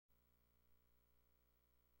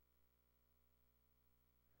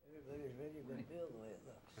is ready to build the way it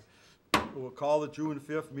looks. We'll call the June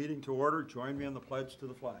 5th meeting to order. Join me in the pledge to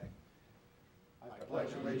the flag. I pledge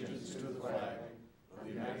allegiance to the flag of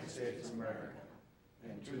the United States of America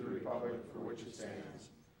and to the republic for which it stands,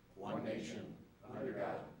 one nation, under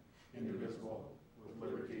God, indivisible, with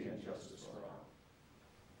liberty and justice for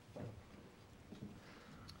all.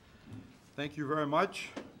 Thank you very much.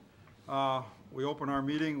 We open our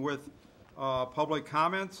meeting with public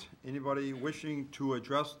comments. Anybody wishing to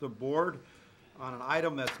address the board on an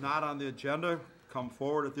item that's not on the agenda, come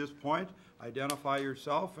forward at this point. Identify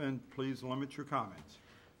yourself and please limit your comments.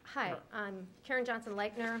 Hi, I'm Karen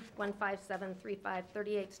Johnson-Leitner, 15735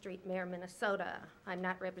 38th Street, Mayor, Minnesota. I'm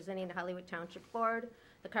not representing the Hollywood Township Board,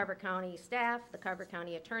 the Carver County staff, the Carver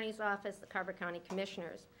County Attorney's Office, the Carver County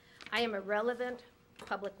Commissioners. I am a relevant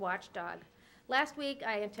public watchdog. Last week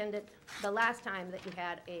I attended, the last time that you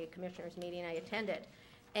had a commissioners meeting I attended,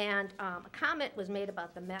 and a comment was made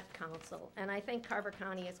about the Met Council, and I think Carver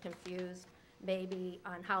County is confused maybe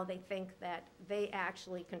on how they think that they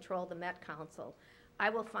actually control the Met Council. I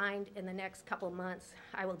will find in the next couple months,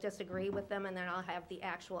 I will disagree with them, and then I'll have the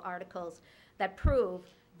actual articles that prove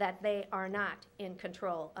that they are not in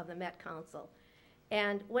control of the Met Council.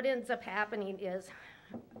 And what ends up happening is,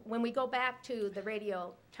 when we go back to the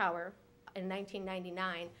radio tower in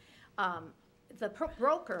 1999, the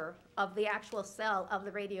broker of the actual cell of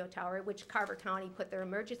the radio tower, which Carver County put their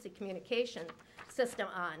emergency communication system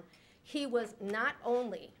on, he was not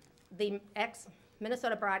only the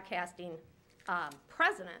ex-Minnesota Broadcasting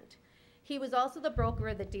president, he was also the broker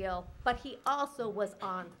of the deal, but he also was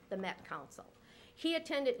on the Met Council. He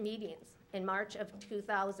attended meetings in March of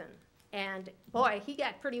 2000, and boy, he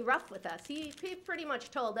got pretty rough with us. He pretty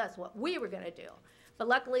much told us what we were going to do. But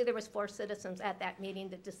luckily, there was 4 citizens at that meeting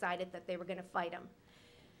that decided that they were going to fight him.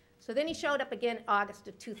 So then he showed up again in August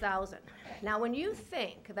of 2000. Now, when you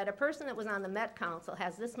think that a person that was on the Met Council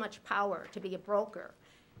has this much power to be a broker,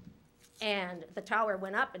 and the tower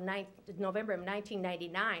went up in November of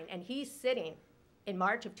 1999, and he's sitting in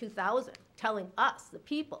March of 2000 telling us, the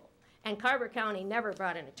people, and Carver County never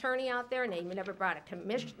brought an attorney out there, and they never brought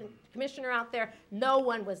a commissioner out there. No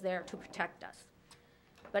one was there to protect us.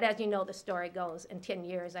 But as you know, the story goes, in 10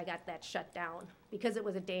 years, I got that shut down because it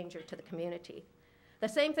was a danger to the community. The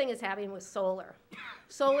same thing is happening with solar.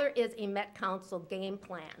 Solar is a Met Council game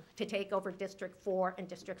plan to take over District 4 and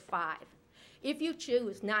District 5. If you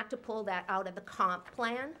choose not to pull that out of the comp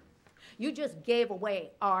plan, you just gave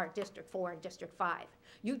away our District 4 and District 5.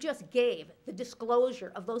 You just gave the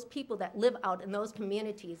disclosure of those people that live out in those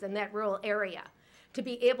communities in that rural area to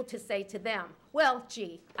be able to say to them, well,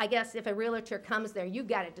 gee, I guess if a realtor comes there, you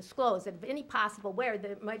got to disclose that if any possible way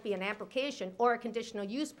there might be an application or a conditional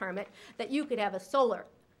use permit that you could have a solar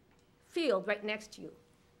field right next to you.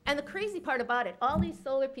 And the crazy part about it, all these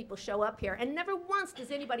solar people show up here, and never once does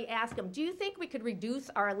anybody ask them, do you think we could reduce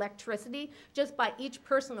our electricity just by each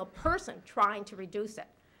personal person trying to reduce it?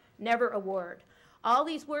 Never a word. All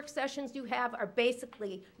these work sessions you have are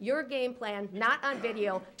basically your game plan, not on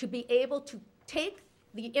video, to be able to take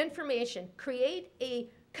the information, create a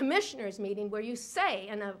commissioners meeting where you say,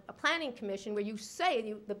 and a planning commission where you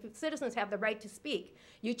say the citizens have the right to speak.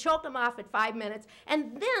 You choke them off at 5 minutes,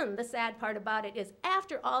 and then the sad part about it is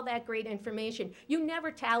after all that great information, you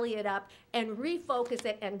never tally it up and refocus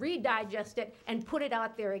it and redigest it and put it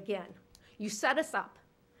out there again. You set us up.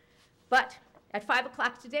 But at 5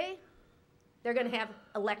 o'clock today, they're going to have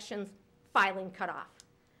elections filing cut off.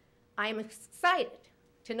 I am excited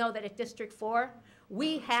to know that at District 4,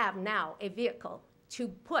 we have now a vehicle to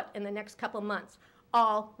put in the next couple months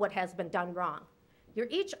all what has been done wrong. You're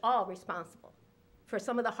each all responsible for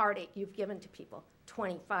some of the heartache you've given to people.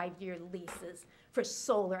 25-year leases for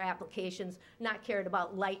solar applications, not caring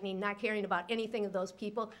about lightning, not caring about anything of those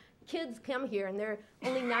people. Kids come here and they're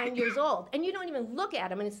only 9 years old, and you don't even look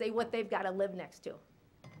at them and say what they've got to live next to.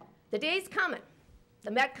 The day's coming.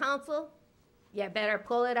 The Met Council, you better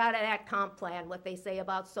pull it out of that comp plan, what they say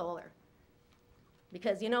about solar.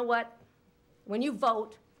 Because you know what? When you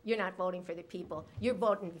vote, you're not voting for the people. You're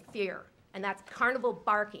voting fear. And that's carnival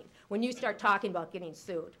barking when you start talking about getting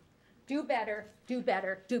sued. Do better, do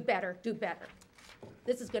better, do better, do better.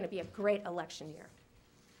 This is going to be a great election year.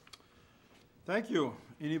 Thank you.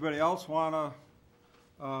 Anybody else want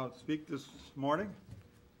to speak this morning?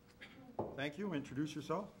 Thank you. Introduce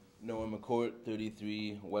yourself. Noah McCourt,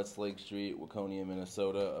 33 Westlake Street, Waconia,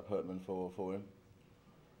 Minnesota, apartment 404.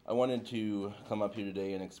 I wanted to come up here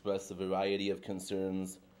today and express a variety of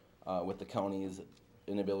concerns with the county's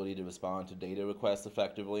inability to respond to data requests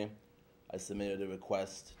effectively. I submitted a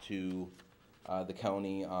request to the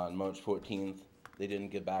county on March 14th. They didn't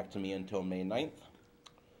get back to me until May 9th.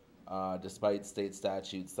 despite state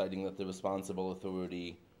statutes citing that the responsible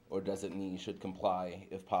authority or designee should comply,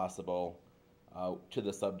 if possible, to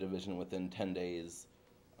the subdivision within 10 days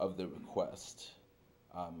of the request,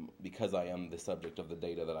 because I am the subject of the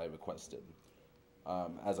data that I requested.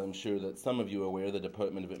 As I'm sure that some of you are aware, the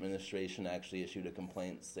Department of Administration actually issued a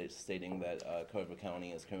complaint stating that Carver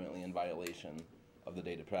County is currently in violation of the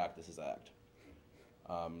Data Practices Act.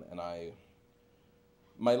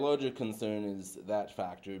 My larger concern is that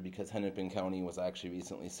factor because Hennepin County was actually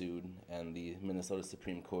recently sued, and the Minnesota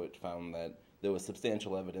Supreme Court found that there was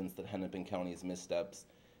substantial evidence that Hennepin County's missteps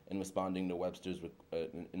in responding to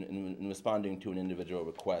in responding to an individual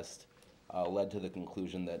request led to the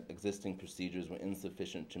conclusion that existing procedures were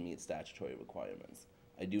insufficient to meet statutory requirements.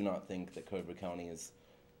 I do not think that Carver County's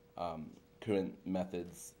current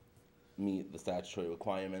methods meet the statutory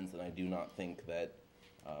requirements, and I do not think that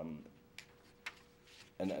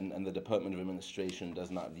and the Department of Administration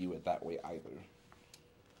does not view it that way either.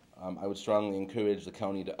 I would strongly encourage the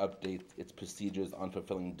county to update its procedures on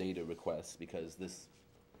fulfilling data requests because this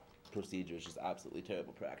procedure is just absolutely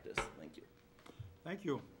terrible practice. Thank you. Thank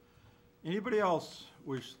you. Anybody else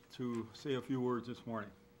wish to say a few words this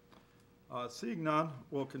morning? Seeing none,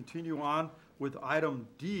 we'll continue on with item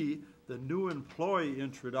D, the new employee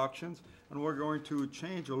introductions, and we're going to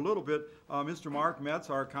change a little bit. Mr. Mark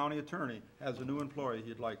Metz, our county attorney, has a new employee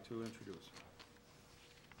he'd like to introduce.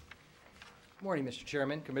 Morning, Mr.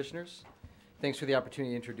 Chairman, Commissioners. Thanks for the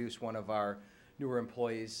opportunity to introduce one of our newer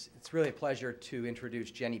employees. It's really a pleasure to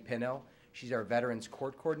introduce Jenny Pino. She's our Veterans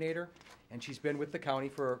Court Coordinator, and she's been with the county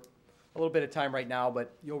for a little bit of time right now,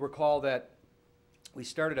 but you'll recall that we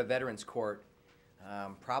started a Veterans Court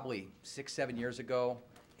probably 6-7 years ago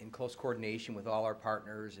in close coordination with all our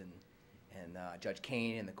partners and Judge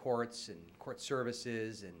Kane and the courts and court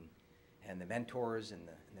services and the mentors and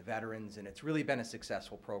the veterans, and it's really been a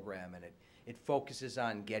successful program, and it focuses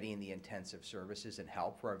on getting the intensive services and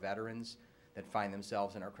help for our veterans that find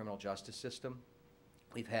themselves in our criminal justice system.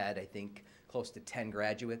 We've had, I think, close to 10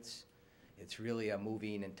 graduates. It's really a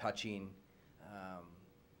moving and touching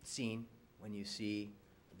scene when you see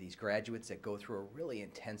these graduates that go through a really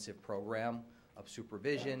intensive program of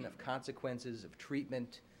supervision, of consequences, of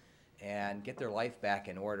treatment, and get their life back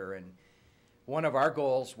in order. And one of our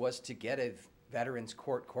goals was to get a Veterans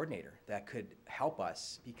Court Coordinator that could help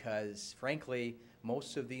us because, frankly,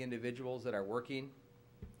 most of the individuals that are working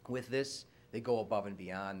with this, they go above and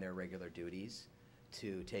beyond their regular duties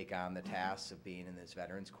to take on the tasks of being in this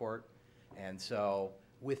Veterans Court. And so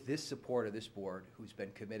with this support of this board, who's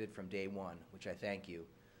been committed from day one, which I thank you,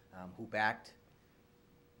 who backed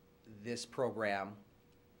this program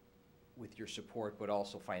with your support, but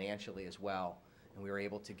also financially as well. And we were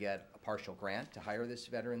able to get a partial grant to hire this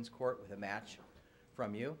Veterans Court with a match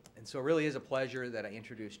from you. And so it really is a pleasure that I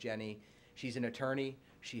introduced Jenny. She's an attorney.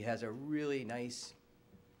 She has a really nice,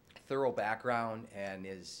 thorough background and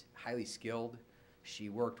is highly skilled. She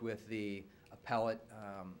worked with the appellate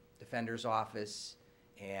defender's office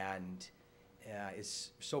and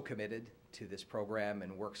is so committed to this program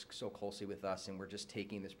and works so closely with us, and we're just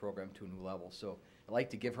taking this program to a new level. So I'd like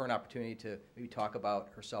to give her an opportunity to maybe talk about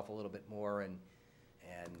herself a little bit more and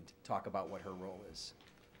talk about what her role is.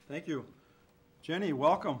 Thank you. Jenny,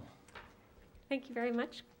 welcome. Thank you very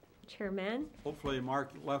much, Chairman. Hopefully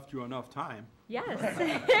Mark left you enough time. Yes.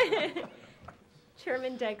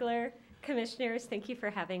 Chairman Degler, Commissioners, thank you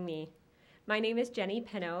for having me. My name is Jenny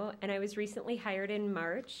Pino, and I was recently hired in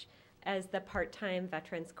March as the part-time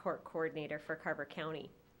Veterans Court Coordinator for Carver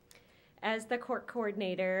County. As the court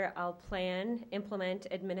coordinator, I'll plan, implement,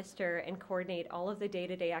 administer, and coordinate all of the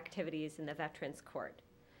day-to-day activities in the Veterans Court.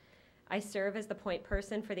 I serve as the point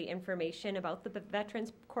person for the information about the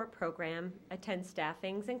Veterans Court program, attend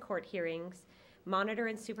staffings and court hearings, monitor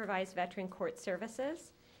and supervise veteran court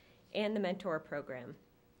services, and the mentor program.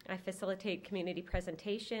 I facilitate community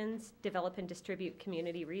presentations, develop and distribute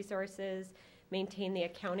community resources, maintain the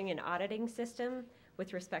accounting and auditing system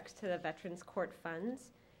with respect to the Veterans Court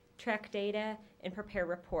funds, track data, and prepare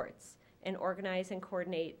reports, and organize and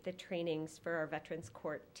coordinate the trainings for our Veterans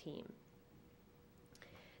Court team.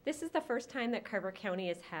 This is the first time that Carver County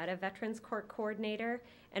has had a Veterans Court Coordinator,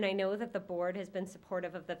 and I know that the board has been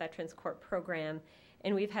supportive of the Veterans Court program,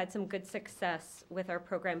 and we've had some good success with our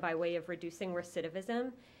program by way of reducing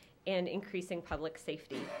recidivism and increasing public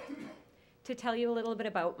safety. To tell you a little bit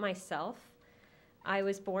about myself, I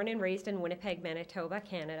was born and raised in Winnipeg, Manitoba,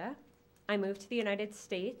 Canada. I moved to the United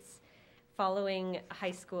States following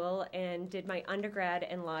high school and did my undergrad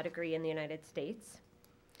and law degree in the United States.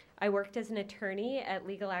 I worked as an attorney at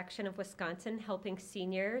Legal Action of Wisconsin, helping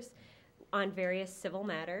seniors on various civil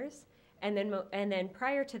matters, And then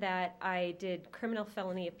prior to that, I did criminal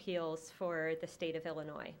felony appeals for the state of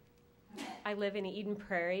Illinois. I live in Eden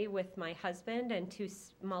Prairie with my husband and 2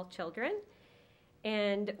 small children.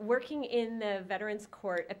 And working in the Veterans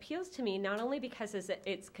Court appeals to me not only because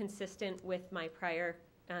it's consistent with my prior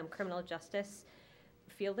criminal justice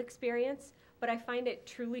field experience, but I find it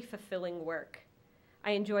truly fulfilling work.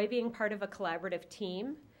 I enjoy being part of a collaborative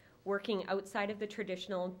team, working outside of the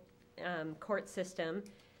traditional court system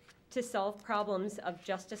to solve problems of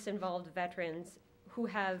justice-involved veterans who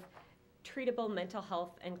have treatable mental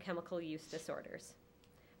health and chemical use disorders.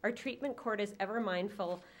 Our treatment court is ever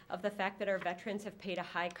mindful of the fact that our veterans have paid a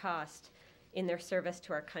high cost in their service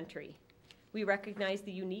to our country. We recognize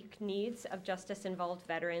the unique needs of justice-involved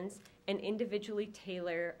veterans and individually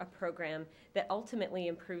tailor a program that ultimately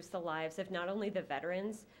improves the lives of not only the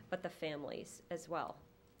veterans, but the families as well.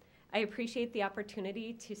 I appreciate the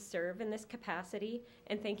opportunity to serve in this capacity,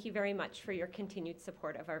 and thank you very much for your continued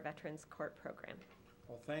support of our Veterans Court program.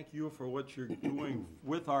 Well, thank you for what you're doing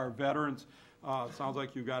with our veterans. Sounds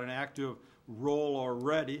like you've got an active role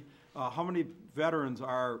already. How many veterans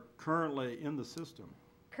are currently in the system?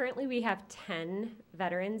 Currently, we have 10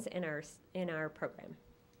 veterans in our program.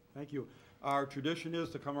 Thank you. Our tradition is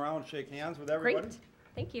to come around and shake hands with everybody. Great.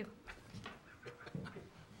 Thank you.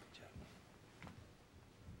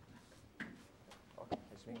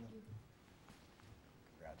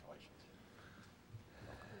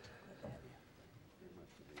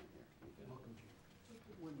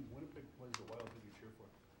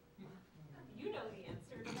 You know the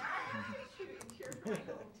answer to that. You're my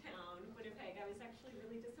hometown, Winnipeg. I was actually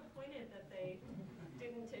really disappointed that they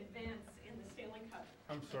didn't advance in the Stanley Cup.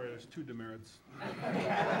 I'm sorry, there's 2 demerits.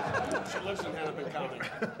 She lives in Hennepin County.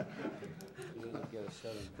 You didn't get a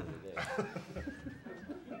 7 for today.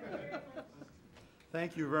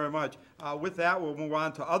 Thank you very much. With that, we'll move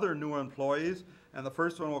on to other new employees. And the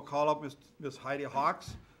first one, we'll call up Ms. Heidi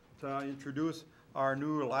Hawks to introduce our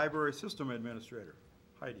new library system administrator.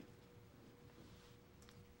 Heidi.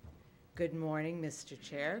 Good morning, Mr.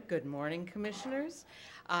 Chair. Good morning, Commissioners.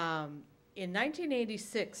 In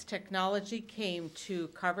 1986, technology came to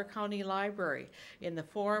Carver County Library in the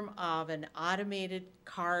form of an automated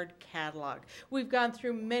card catalog. We've gone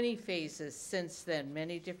through many phases since then,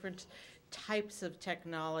 many different types of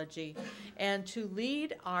technology. And to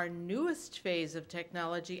lead our newest phase of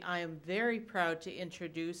technology, I am very proud to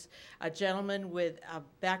introduce a gentleman with a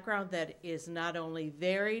background that is not only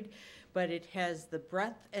varied, but it has the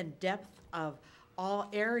breadth and depth of all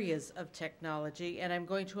areas of technology, and I'm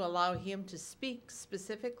going to allow him to speak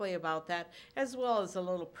specifically about that, as well as a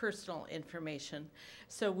little personal information.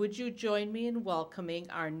 So would you join me in welcoming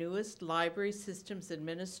our newest Library Systems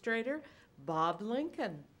Administrator, Bob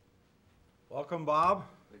Lincoln. Welcome, Bob.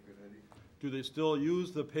 Thank you, Heidi. Do they still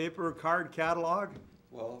use the paper card catalog?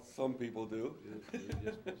 Well, some people do.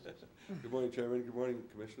 Good morning, Chairman. Good morning,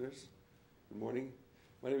 Commissioners. Good morning.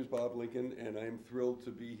 My name is Bob Lincoln, and I am thrilled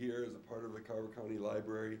to be here as a part of the Carver County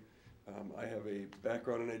Library. I have a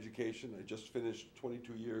background in education. I just finished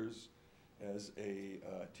 22 years as a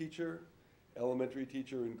teacher, elementary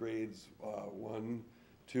teacher in grades 1,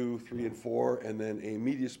 2, 3, and 4, and then a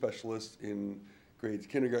media specialist in grades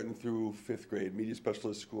kindergarten through 5th grade, media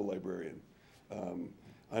specialist, school librarian. On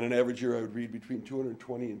an average year, I would read between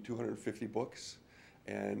 220 and 250 books,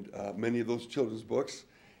 and many of those children's books.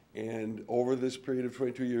 And over this period of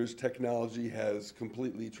 22 years, technology has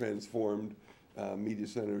completely transformed media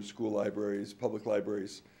centers, school libraries, public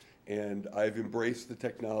libraries. And I've embraced the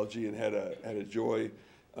technology and had a joy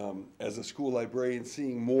as a school librarian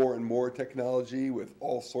seeing more and more technology with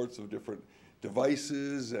all sorts of different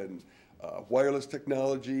devices and wireless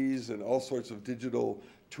technologies and all sorts of digital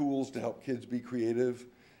tools to help kids be creative.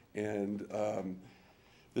 And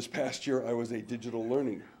this past year, I was a digital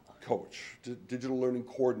learning coach, digital learning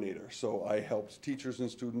coordinator. So I helped teachers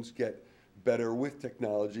and students get better with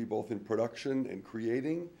technology, both in production and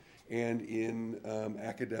creating and in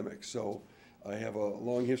academics. So I have a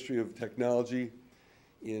long history of technology.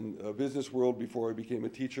 In a business world, before I became a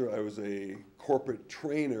teacher, I was a corporate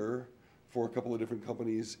trainer for a couple of different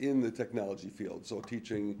companies in the technology field. So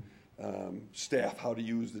teaching staff how to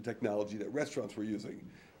use the technology that restaurants were using.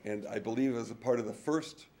 And I believe as a part of the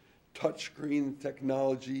first touchscreen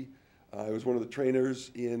technology, I was one of the trainers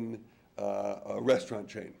in a restaurant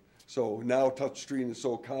chain. So now touchscreen is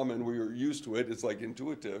so common, we're used to it, it's like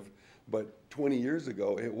intuitive, but 20 years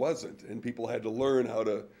ago it wasn't, and people had to learn how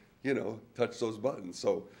to, touch those buttons.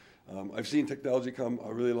 So I've seen technology come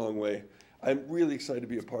a really long way. I'm really excited to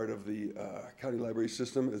be a part of the county library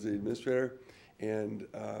system as the administrator, and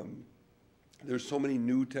There's so many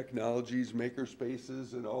new technologies, maker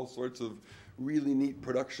spaces, and all sorts of really neat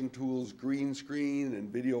production tools, green screen and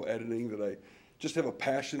video editing that I just have a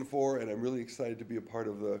passion for, and I'm really excited to be a part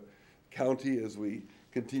of the county as we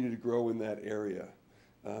continue to grow in that area.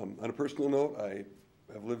 On a personal note, I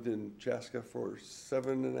have lived in Chaska for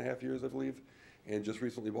 7.5 years, I believe, and just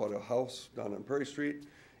recently bought a house down on Prairie Street,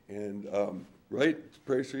 and right,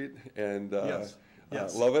 Prairie Street, and Yes.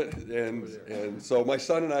 Yes. love it. And so my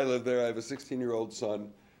son and I live there. I have a 16-year-old son,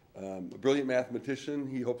 a brilliant mathematician.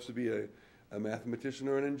 He hopes to be a mathematician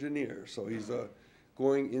or an engineer. So he's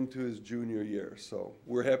going into his junior year. So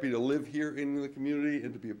we're happy to live here in the community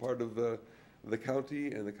and to be a part of the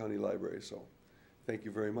county and the county library. So thank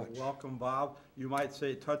you very much. Welcome, Bob. You might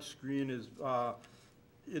say touchscreen is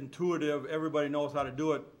intuitive. Everybody knows how to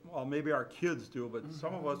do it. Well, maybe our kids do, but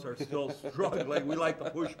some of us are still struggling. We like to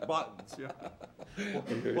push buttons. Yeah.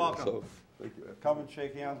 Welcome. So, thank you. Come and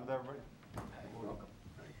shake hands with everybody. Welcome.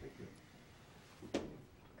 Thank you.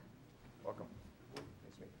 Welcome.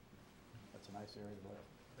 That's a nice area to live.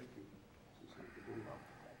 Thank you.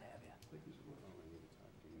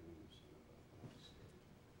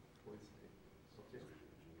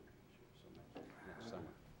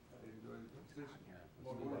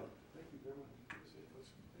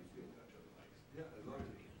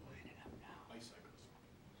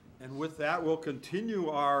 And with that, we'll continue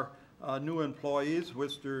our new employees.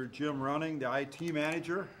 Mr. Jim Running, the IT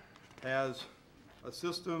manager, as a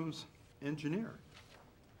systems engineer.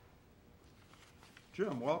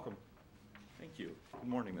 Jim, welcome. Thank you. Good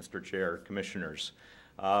morning, Mr. Chair, Commissioners.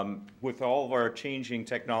 With all of our changing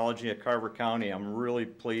technology at Carver County, I'm really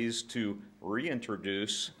pleased to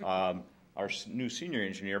reintroduce our new senior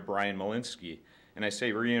engineer, Brian Malinsky. And I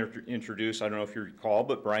say reintroduce, I don't know if you recall,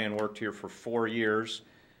 but Brian worked here for 4 years.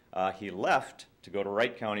 He left to go to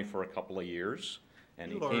Wright County for a couple of years,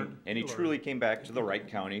 and he truly came back to the Wright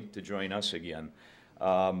County to join us again.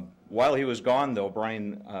 While he was gone, though,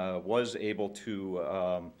 Brian was able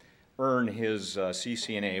to earn his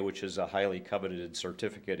CCNA, which is a highly coveted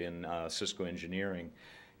certificate in Cisco engineering.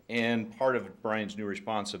 And part of Brian's new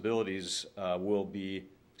responsibilities will be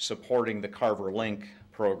supporting the Carver Link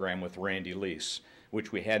program with Randy Lease,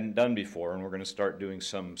 which we hadn't done before, and we're going to start doing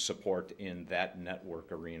some support in that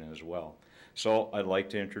network arena as well. So I'd like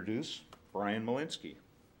to introduce Brian Malinsky.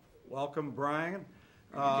 Welcome, Brian.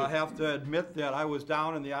 I have to admit that I was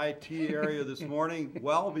down in the IT area this morning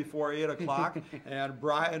well before 8 o'clock, and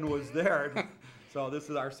Brian was there. So this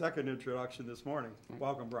is our second introduction this morning.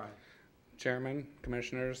 Welcome, Brian. Chairman,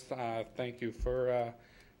 Commissioners, thank you for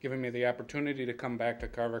giving me the opportunity to come back to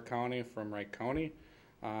Carver County from Wright County.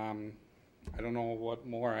 I don't know what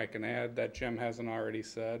more I can add that Jim hasn't already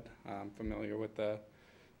said. I'm familiar with the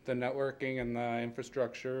networking and the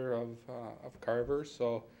infrastructure of Carver,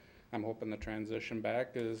 so I'm hoping the transition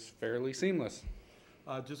back is fairly seamless.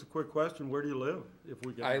 Just a quick question, where do you live? If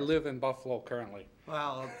we can I live in Buffalo currently.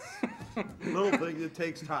 Well, it's a little thing, it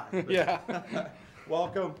takes time. Yeah.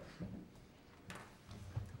 Welcome.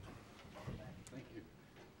 Thank you.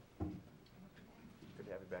 Good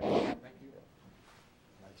to have you back. Thank you.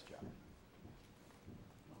 Nice job.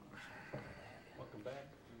 Welcome back.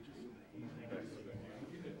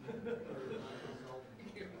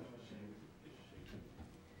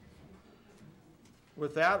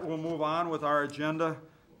 With that, we'll move on with our agenda,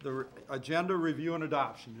 the agenda review and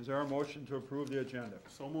adoption. Is there a motion to approve the agenda?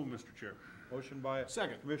 So moved, Mr. Chair. Motion by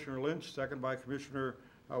Second. Commissioner Lynch, second by Commissioner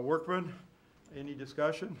Workman. Any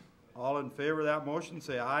discussion? All in favor of that motion,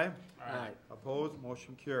 say aye. Aye. Opposed,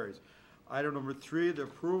 motion carries. Item number 3, the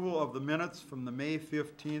approval of the minutes from the May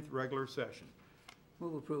 15th regular session.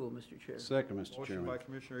 Move approval, Mr. Chair. Second, Mr. Motion Chairman. by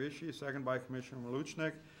Commissioner Ishii, second by Commissioner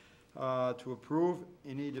Maluchnik. To approve,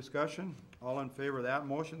 any discussion? All in favor of that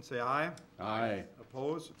motion, say aye. Aye.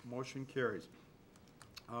 Opposed, motion carries.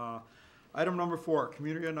 Item number 4,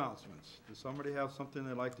 community announcements. Does somebody have something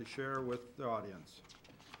they'd like to share with the audience?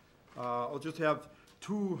 I'll just have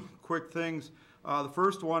 2 quick things. The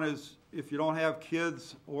first one is, if you don't have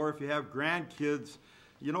kids or if you have grandkids,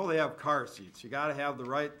 you know they have car seats. You got to have the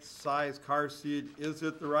right size car seat. Is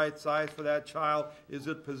it the right size for that child? Is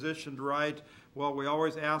it positioned right? Well, we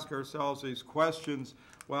always ask ourselves these questions.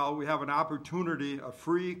 Well, we have an opportunity, a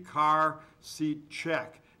free car seat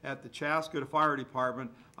check at the Chaska Fire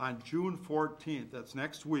Department on June 14th. That's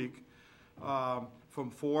next week,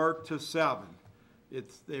 from 4 to 7.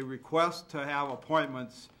 They request to have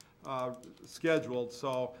appointments scheduled,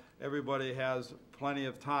 so everybody has plenty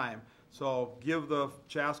of time. So give the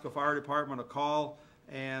Chaska Fire Department a call,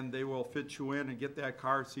 and they will fit you in and get that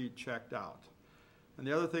car seat checked out. And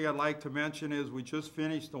the other thing I'd like to mention is we just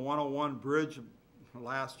finished the 101 bridge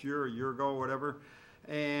last year, a year ago, whatever,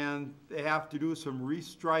 and they have to do some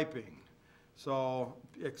restriping. So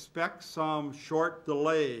expect some short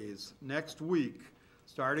delays next week,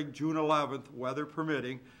 starting June 11th, weather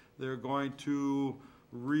permitting. They're going to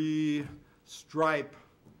restripe,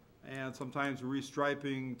 and sometimes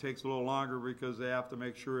restriping takes a little longer because they have to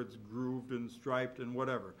make sure it's grooved and striped and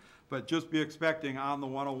whatever. But just be expecting on the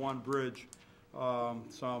 101 bridge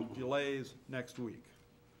some delays next week.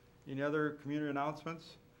 Any other community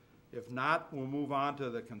announcements? If not, we'll move on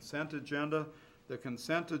to the consent agenda. The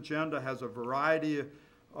consent agenda has a variety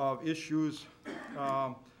of issues,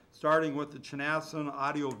 starting with the Chenassin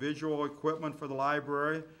audiovisual equipment for the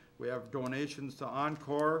library. We have donations to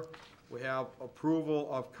Encore. We have approval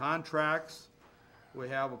of contracts. We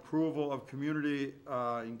have approval of community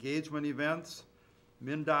engagement events,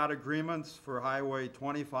 MnDOT agreements for Highway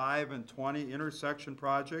 25 and 20 intersection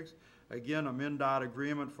projects. Again, a MnDOT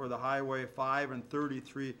agreement for the Highway 5 and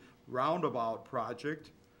 33 roundabout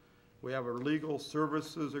project. We have a legal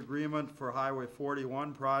services agreement for Highway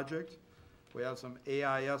 41 project. We have some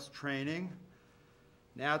AIS training,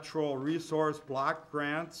 natural resource block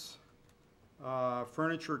grants,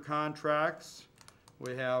 furniture contracts.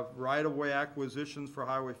 We have right-of-way acquisitions for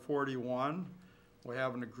Highway 41. We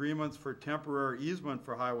have an agreement for temporary easement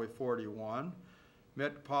for Highway 41.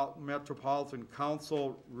 Metropolitan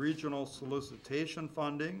Council regional solicitation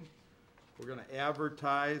funding. We're going to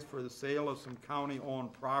advertise for the sale of some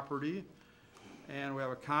county-owned property. And we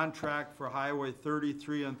have a contract for Highway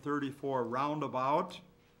 33 and 34 roundabout.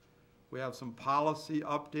 We have some policy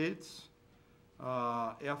updates,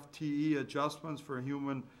 FTE adjustments for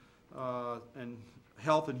human and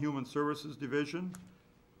Health and Human Services Division,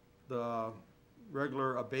 the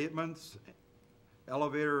regular abatements,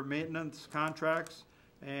 elevator maintenance contracts,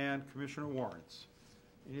 and commissioner warrants.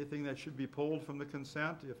 Anything that should be pulled from the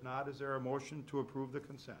consent? If not, is there a motion to approve the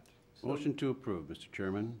consent? Motion to approve, Mr.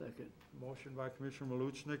 Chairman. Second. Motion by Commissioner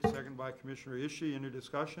Maluchnik, second by Commissioner Ishii. Any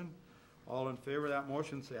discussion? All in favor of that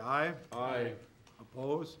motion, say aye. Aye.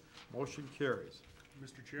 Opposed? Motion carries.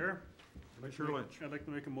 Mr. Chair? Commissioner Lynch. I'd like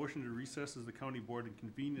to make a motion to recess as the county board and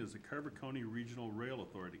convene as the Carver County Regional Rail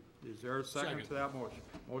Authority. Is there a second to that motion?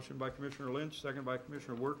 Motion by Commissioner Lynch, second by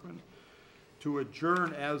Commissioner Workman, to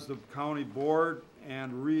adjourn as the county board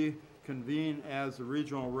and reconvene as the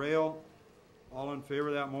regional rail. All in favor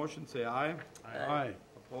of that motion, say aye. Aye.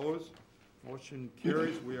 Opposed? Motion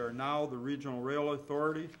carries. We are now the Regional Rail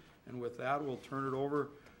Authority, and with that, we'll turn it over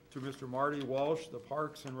to Mr. Marty Walsh, the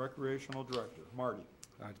Parks and Recreational Director. Marty.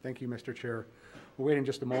 Thank you, Mr. Chair. We're waiting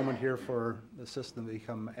just a moment here for the system to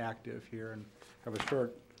become active here and have a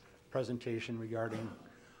short presentation regarding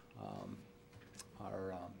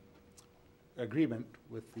our agreement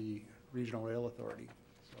with the Regional Rail Authority.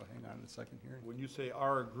 So hang on a second here. When you say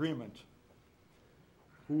our agreement,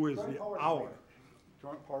 who is the our?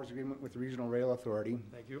 Joint Powers Agreement with the Regional Rail Authority.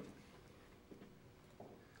 Thank you.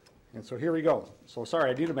 And so here we go. So sorry,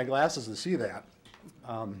 I needed my glasses to see that.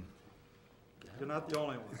 You're not the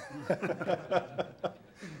only one.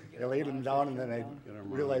 I laid them down and then I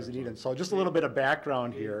realized I needed them. So just a little bit of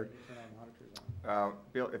background here.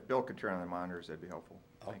 Bill, if Bill could turn on the monitors, that'd be helpful.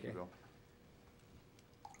 Thank you, Okay. Bill.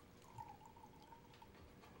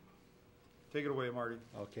 Take it away, Marty.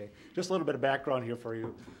 Okay, just a little bit of background here for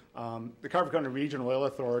you. The Carver County Regional Rail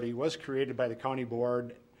Authority was created by the county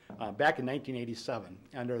board back in 1987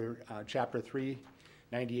 under Chapter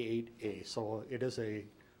 398A. So it is a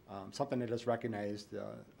something that is recognized,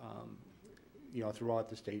 throughout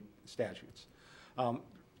the state statutes.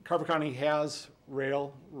 Carver County has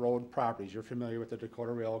railroad properties. You're familiar with the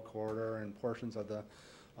Dakota Rail Corridor and portions of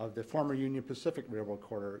the former Union Pacific Railroad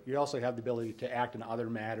Corridor. You also have the ability to act in other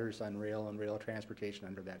matters on rail and rail transportation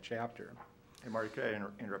under that chapter. Hey, Marty, could I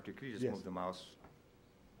interrupt you? Could you just Yes. move the mouse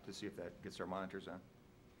to see if that gets our monitors on?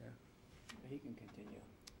 He can continue.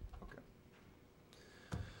 Okay.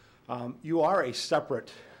 You are a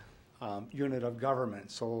separate unit of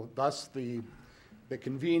government, so thus the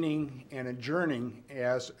convening and adjourning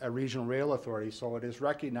as a regional rail authority. So it is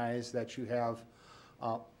recognized that you have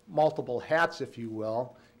multiple hats, if you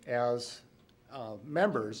will, as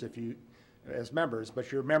members,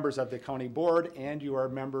 but you're members of the county board and you are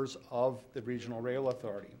members of the regional rail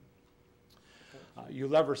authority. You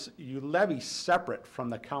levy separate from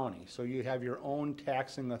the county, so you have your own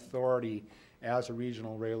taxing authority as a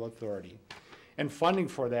regional rail authority. And funding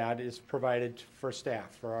for that is provided for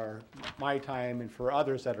staff, for my time and for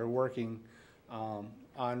others that are working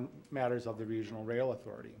on matters of the regional rail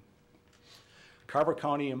authority. Carver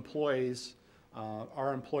County employees,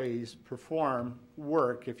 our employees perform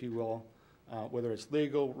work, if you will, whether it's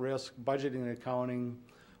legal, risk, budgeting and accounting,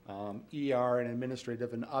 ER and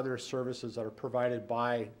administrative and other services that are provided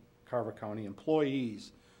by Carver County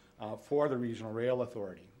employees for the Regional Rail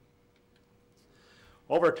Authority.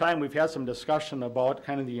 Over time, we've had some discussion about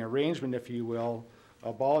kind of the arrangement, if you will,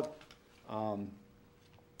 about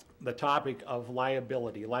the topic of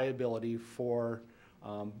liability for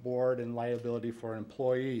board and liability for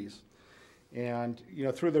employees. And, you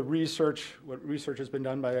know, through the research, what research has been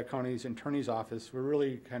done by the county's attorney's office, we're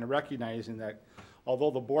really kind of recognizing that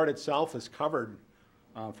although the board itself is covered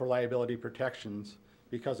for liability protections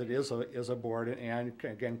because it is a board and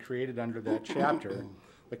again created under that chapter,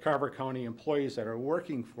 the Carver County employees that are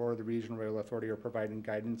working for the Regional Rail Authority or providing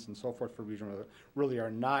guidance and so forth for regional rail really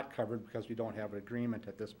are not covered because we don't have an agreement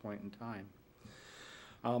at this point in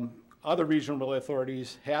time. Other regional rail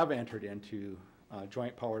authorities have entered into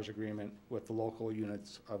joint powers agreement with the local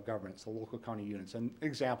units of government, so local county units. And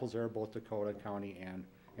examples are both Dakota County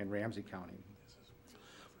and Ramsey County.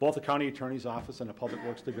 Both the county attorney's office and the public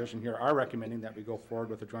works division here are recommending that we go forward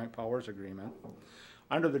with a joint powers agreement.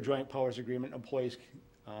 Under the joint powers agreement, employees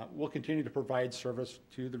will continue to provide service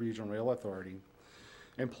to the Regional Rail Authority.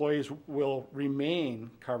 Employees will remain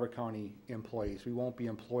Carver County employees. We won't be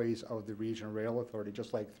employees of the Regional Rail Authority,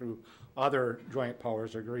 just like through other joint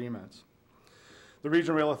powers agreements. The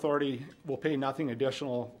Regional Rail Authority will pay nothing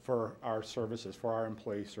additional for our services, for our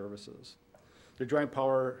employee services. The joint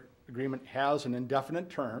power agreement has an indefinite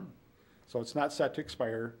term, so it's not set to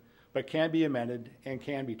expire, but can be amended and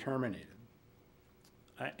can be terminated.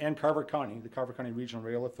 And Carver County, the Carver County Regional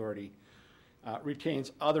Rail Authority,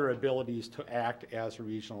 retains other abilities to act as a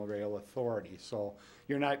regional rail authority. So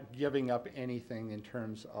you're not giving up anything in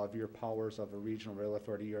terms of your powers of a regional rail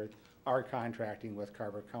authority. You are contracting with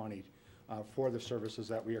Carver County for the services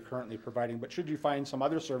that we are currently providing. But should you find some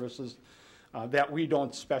other services that we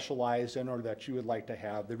don't specialize in or that you would like to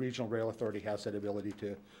have, the Regional Rail Authority has that ability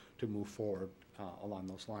to move forward along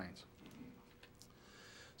those lines.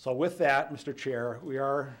 So with that, Mr. Chair, we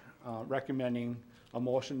are recommending a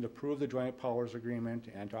motion to approve the joint powers agreement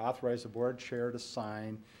and to authorize the board chair to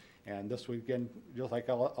sign. And this would, again, just like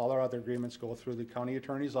all our other agreements, go through the county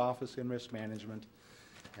attorney's office in risk management.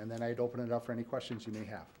 And then I'd open it up for any questions you may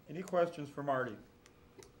have. Any questions for Marty?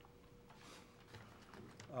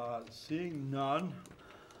 Seeing none,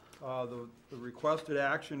 the requested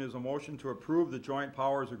action is a motion to approve the joint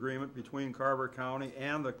powers agreement between Carver County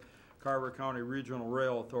and the Carver County Regional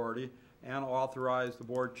Rail Authority and authorize the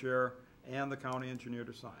board chair and the county engineer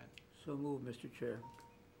to sign. So moved, Mr. Chair.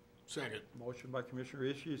 Second. Motion by Commissioner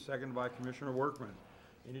Ishii, second by Commissioner Workman.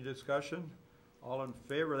 Any discussion? All in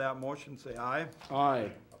favor of that motion say aye. Aye.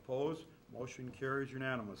 Opposed? Motion carries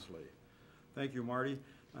unanimously. Thank you, Marty.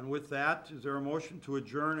 And with that, is there a motion to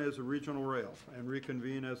adjourn as a regional rail and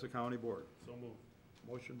reconvene as a county board? So moved.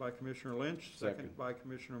 Motion by Commissioner Lynch, second by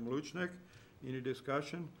Commissioner Mluchnik. Any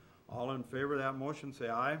discussion? All in favor of that motion say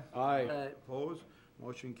aye. Aye. Opposed?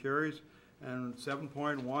 Motion carries. And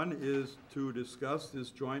 7.1 is to discuss this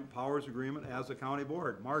joint powers agreement as a county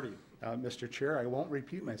board. Marty. Mr. Chair, I won't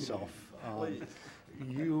repeat myself. Please.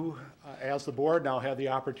 You, as the board, now have the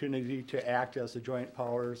opportunity to act as the joint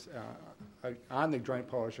powers, on the joint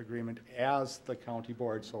powers agreement as the county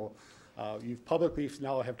board. So you've publicly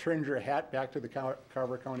now have turned your hat back to the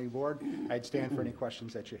Carver County Board. I'd stand for any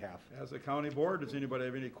questions that you have. As a county board, does anybody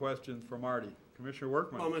have any questions for Marty? Commissioner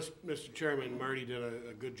Workman. Well, Mr. Chairman, Marty did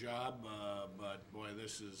a good job, but boy,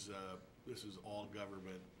 this is all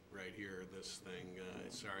government right here, this thing.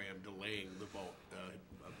 Sorry, I'm delaying the vote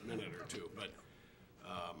a minute or two, but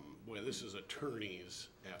boy, this is attorneys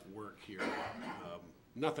at work here.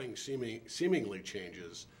 Nothing seemingly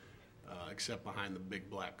changes except behind the big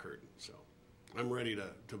black curtain. So I'm ready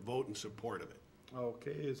to vote in support of it.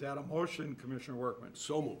 Okay, is that a motion, Commissioner Workman?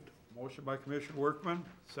 So moved. Motion by Commissioner Workman,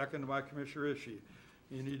 second by Commissioner Ishii.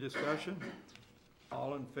 Any discussion?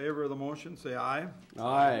 All in favor of the motion, say aye.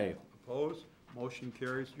 Aye. Opposed? Motion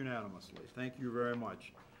carries unanimously. Thank you very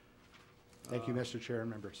much. Thank you, Mr. Chair and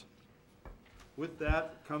members. With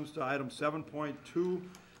that comes to item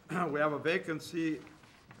 7.2. We have a vacancy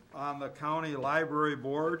on the County Library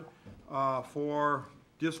Board for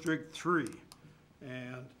District 3.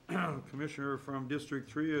 And Commissioner from District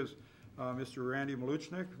 3 is Mr. Randy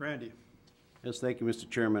Mluchnik. Randy. Yes, thank you, Mr.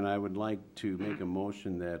 Chairman. I would like to make a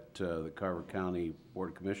motion that the Carver County Board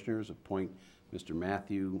of Commissioners appoint Mr.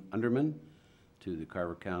 Matthew Underman to the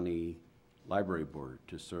Carver County Library Board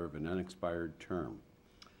to serve an unexpired term.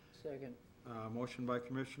 Second. Motion by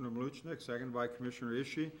Commissioner Mluchnik, second by Commissioner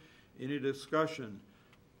Ishii. Any discussion?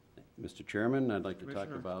 Mr. Chairman, I'd like to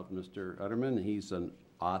talk about Mr. Utterman. He's an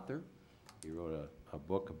author. He wrote a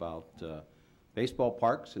book about baseball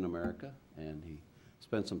parks in America, and he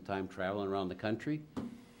spent some time traveling around the country,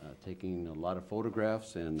 taking a lot of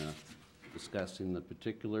photographs and discussing the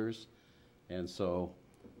particulars. And so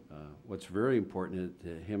what's very important is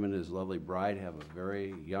that him and his lovely bride have a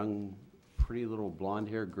very young, pretty little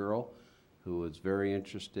blonde-haired girl who is very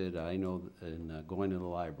interested, I know, in going to the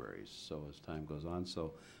libraries, so as time goes on.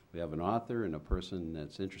 So we have an author and a person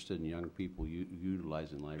that's interested in young people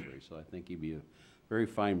utilizing libraries. So I think he'd be a very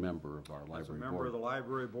fine member of our library board. As a member of the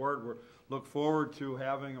library board, we look forward to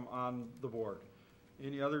having him on the board.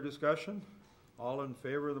 Any other discussion? All in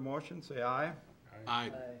favor of the motion, say aye.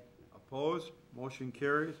 Aye. Opposed? Motion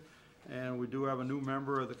carries. And we do have a new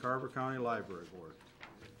member of the Carver County Library Board.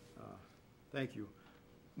 Thank you.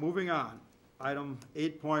 Moving on, item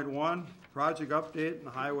 8.1, project update and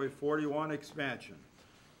Highway 41 expansion.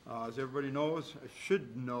 As everybody knows,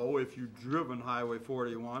 should know if you've driven Highway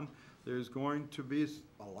 41, there's going to be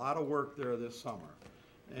a lot of work there this summer.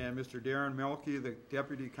 And Mr. Darren Melke, the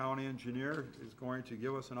Deputy County Engineer, is going to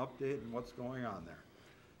give us an update on what's going on there.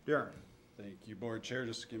 Darren. Thank you, Board Chair.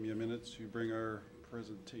 Just give me a minute to bring our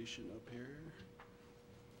presentation up here.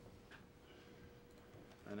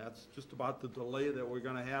 And that's just about the delay that we're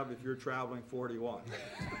going to have if you're traveling 41.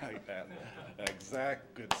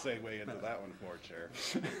 Exact good segue into that one, Board Chair.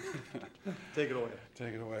 Take it away.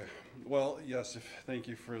 Take it away. Well, yes, thank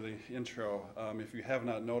you for the intro. If you have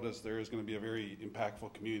not noticed, there is going to be a very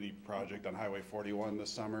impactful community project on Highway 41 this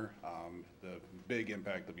summer. The big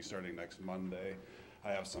impact will be starting next Monday. I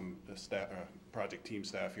have some staff, project team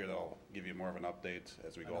staff here that'll give you more of an update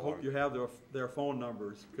as we go along. I hope you have their phone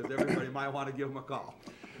numbers, because everybody might want to give them a call.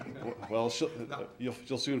 Well,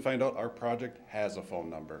 you'll soon find out our project has a phone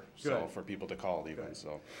number, so for people to call even.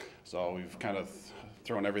 So we've kind of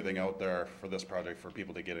thrown everything out there for this project for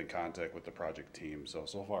people to get in contact with the project team. So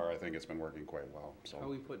far I think it's been working quite well. So how are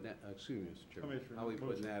we putting that? Excuse me, Mr. Chairman. How are we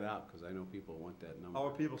putting that out? Because I know people want that number. How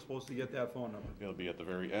are people supposed to get that phone number? It'll be at the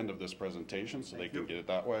very end of this presentation, so they can get it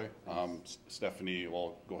that way. Stephanie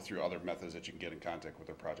will go through other methods that you can get in contact with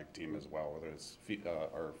our project team as well, whether it's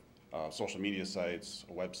our social media sites,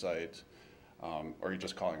 a website, or you're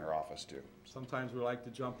just calling our office too. Sometimes we like to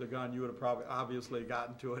jump the gun. You would have probably obviously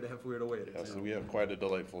gotten to it if we would have waited. Yes, and we have quite a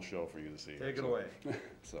delightful show for you to see. Take it away.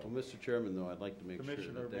 Well, Mr. Chairman, though, I'd like to make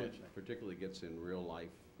sure that Bush. particularly gets in real life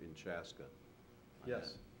in Chaska.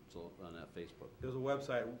 Yes. So on that Facebook. There's a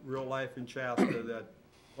website, Real Life in Chaska, that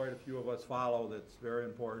quite a few of us follow. That's very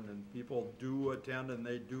important, and people do attend and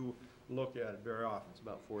they do look at it very often. It's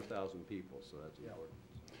about 4,000 people, so that's important.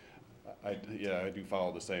 I do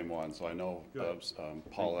follow the same one, so I know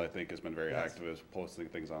Paula, I think, has been very active as posting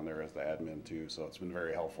things on there as the admin too, so it's been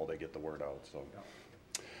very helpful to get the word out. So,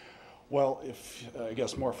 well, if I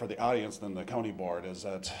guess more for the audience than the county board is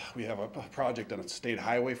that we have a project on State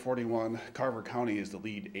Highway 41. Carver County is the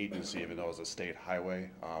lead agency, even though it's a state highway.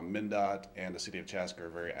 MnDOT and the City of Chaska are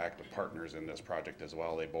very active partners in this project as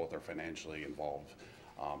well. They both are financially involved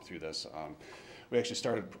through this. We actually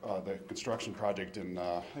started the construction project in,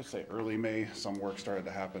 I'd say early May. Some work started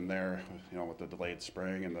to happen there, with the delayed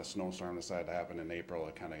spring and the snowstorm decided to happen in April.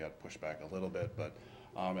 It kind of got pushed back a little bit, but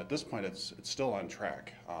at this point it's still on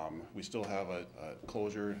track. We still have a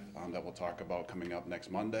closure that we'll talk about coming up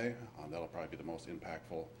next Monday. That'll probably be the most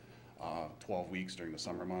impactful 12 weeks during the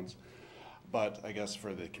summer months. But I guess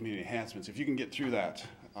for the community enhancements, if you can get through that,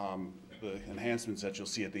 the enhancements that you'll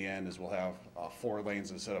see at the end is we'll have 4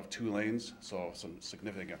 lanes instead of 2 lanes, so some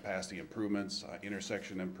significant capacity improvements,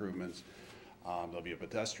 intersection improvements. There'll be a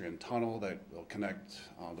pedestrian tunnel that will connect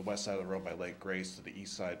the west side of the road by Lake Grace to the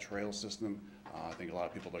east side trail system. I think a lot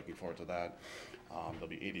of people are looking forward to that. There'll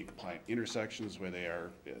be ADA compliant intersections where they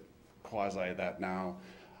are quasi that now.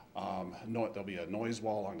 There'll be a noise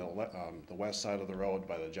wall along the west side of the road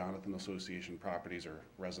by the Jonathan Association properties or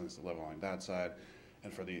residents that live along that side.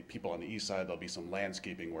 And for the people on the east side, there'll be some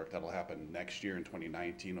landscaping work that'll happen next year in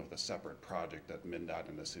 2019 with a separate project that MnDOT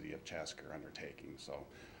and the City of Chaska are undertaking. So,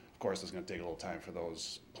 of course, it's going to take a little time for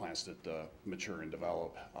those plants to mature and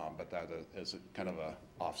develop, but that is kind of a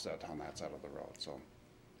offset on that side of the road. So,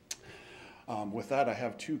 with that, I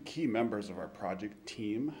have 2 key members of our project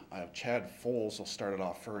team. I have Chad Foles, who'll start it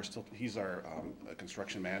off first. He's our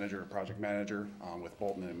construction manager, project manager with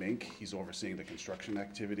Bolton and Mink. He's overseeing the construction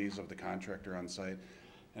activities of the contractor on site.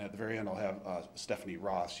 And at the very end, I'll have Stephanie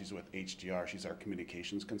Ross. She's with HDR. She's our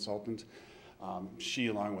communications consultant. She,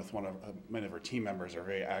 along with many of her team members, are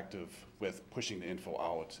very active with pushing the info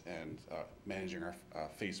out and managing our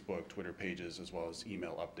Facebook, Twitter pages, as well as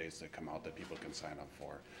email updates that come out that people can sign up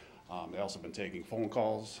for. They've also been taking phone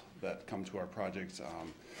calls that come to our project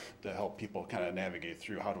to help people kind of navigate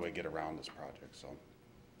through how do I get around this project.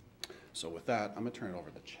 So with that, I'm going to turn it over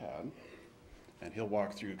to Chad. and he'll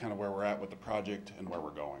walk through kind of where we're at with the project and where we're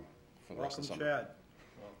going for the rest of the Welcome, summer. Chad.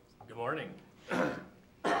 Good morning.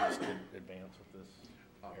 Just advance with this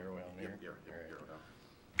arrow on there.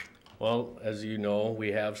 Well, as you know,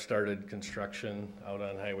 we have started construction out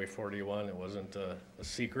on Highway 41. It wasn't a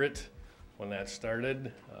secret when that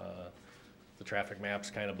started. The traffic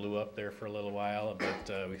maps kind of blew up there for a little while,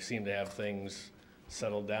 but we seem to have things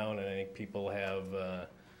settled down, and I think people have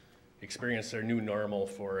experienced their new normal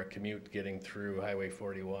for a commute getting through Highway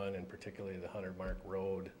 41, and particularly the 100 Mark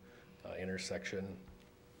Road intersection.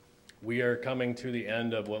 We are coming to the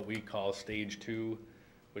end of what we call Stage 2,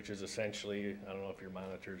 which is essentially, I don't know if your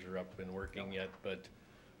monitors are up and working yet, but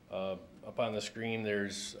up on the screen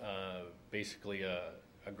there's basically a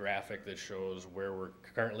graphic that shows where we're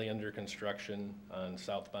currently under construction on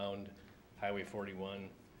southbound Highway 41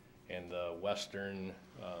 and the western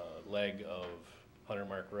leg of 100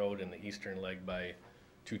 Mark Road and the eastern leg by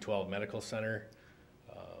 212 Medical Center.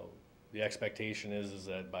 The expectation is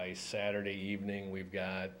that by Saturday evening we've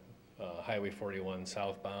got Highway 41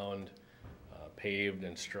 southbound paved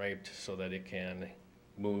and striped so that it can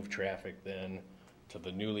move traffic then to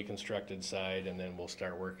the newly constructed side, and then we'll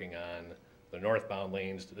start working on the northbound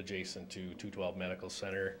lanes adjacent to 212 Medical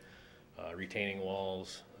Center, retaining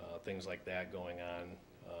walls, things like that going on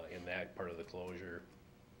in that part of the closure.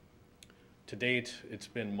 To date, it's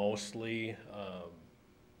been mostly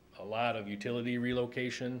a lot of utility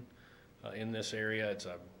relocation in this area. It's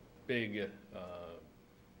a big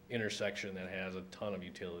intersection that has a ton of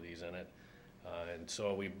utilities in it. And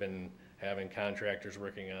so we've been having contractors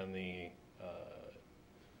working on the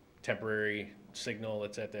temporary signal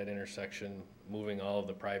that's at that intersection, moving all of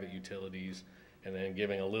the private utilities, and then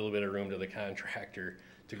giving a little bit of room to the contractor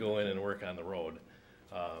to go in and work on the road.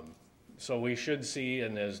 So we should see,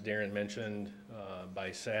 and as Darren mentioned,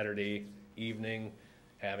 by Saturday evening,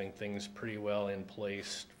 having things pretty well in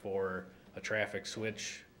place for a traffic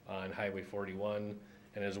switch on Highway 41,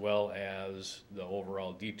 and as well as the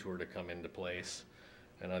overall detour to come into place.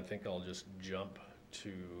 And I think I'll just jump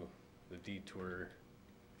to the detour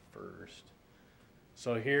first.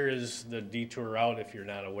 So here is the detour route if you're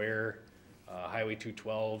not aware. Highway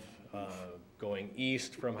 212 going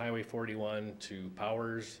east from Highway 41 to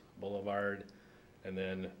Powers Boulevard, and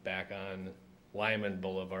then back on Lyman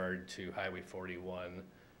Boulevard to Highway 41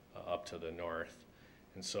 up to the north.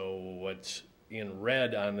 And so what's in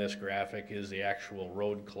red on this graphic is the actual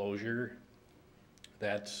road closure.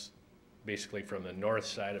 That's basically from the north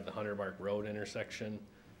side of the 100 Mark Road intersection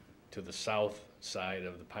to the south side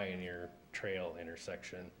of the Pioneer Trail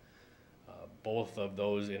intersection. Both of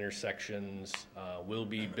those intersections will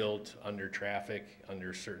be built under traffic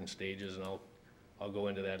under certain stages, and I'll go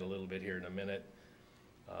into that a little bit here in a minute.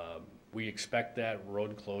 We expect that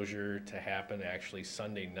road closure to happen actually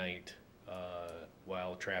Sunday night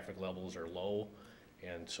while traffic levels are low,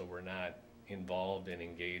 and so we're not involved and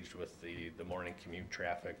engaged with the morning commute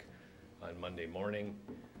traffic on Monday morning.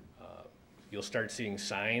 You'll start seeing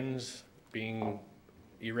signs being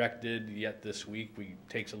erected yet this week. It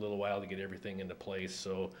takes a little while to get everything into place,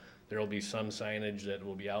 so there will be some signage that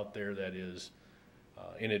will be out there that is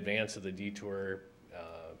in advance of the detour.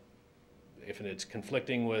 If it's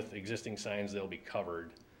conflicting with existing signs, they'll be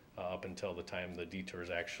covered up until the time the detour is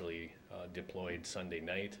actually deployed Sunday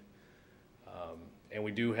night. And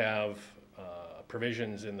we do have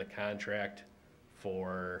provisions in the contract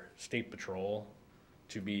for State Patrol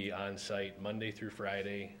to be on site Monday through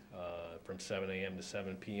Friday from 7 a.m. to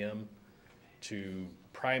 7 p.m. to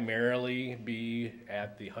primarily be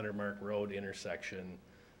at the 100 Mark Road intersection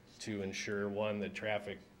to ensure, one, that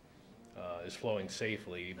traffic is flowing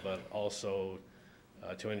safely, but also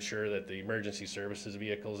to ensure that the emergency services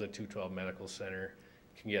vehicles at 212 Medical Center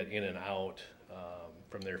can get in and out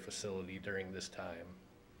from their facility during this time.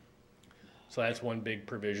 So that's one big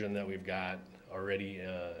provision that we've got already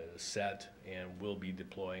set and will be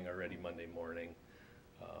deploying already Monday morning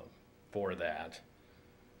for that.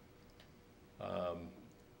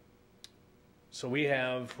 So we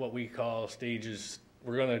have what we call stages.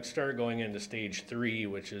 We're going to start going into stage 3,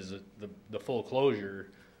 which is the full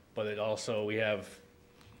closure, but it also, we have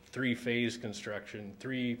three phases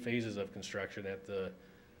of construction at the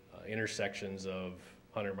intersections of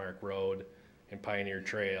 100 Mark Road and Pioneer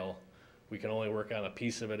Trail. We can only work on a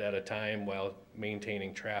piece of it at a time while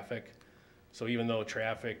maintaining traffic. So even though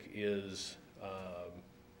traffic is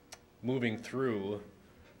moving through,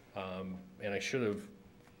 and I should have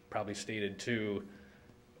probably stated too,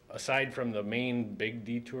 aside from the main big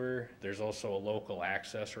detour, there's also a local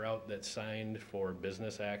access route that's signed for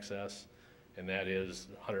business access, and that is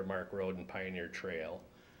 100 Mark Road and Pioneer Trail.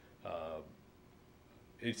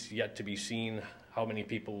 it's yet to be seen how many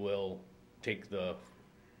people will take the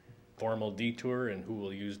formal detour and who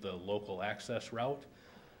will use the local access route.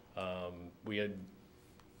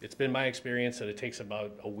 It's been my experience that it takes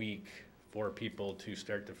about a week for people to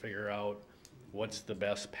start to figure out what's the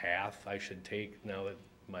best path I should take now that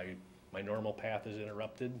my normal path is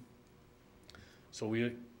interrupted. So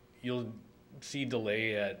you'll see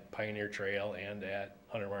delay at Pioneer Trail and at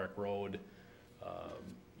Hunter Mark Road,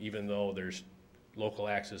 even though there's local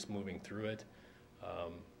access moving through it.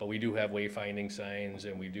 But we do have wayfinding signs,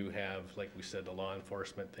 and we do have, like we said, the law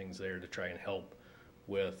enforcement things there to try and help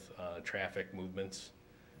with traffic movements.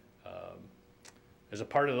 As a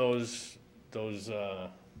part of those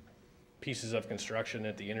pieces of construction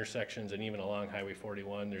at the intersections and even along Highway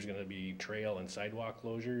 41, there's going to be trail and sidewalk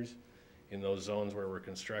closures in those zones where we're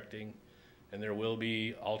constructing. And there will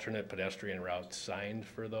be alternate pedestrian routes signed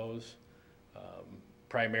for those.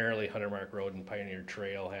 Primarily Hunter Mark Road and Pioneer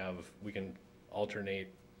Trail we can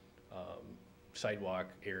alternate sidewalk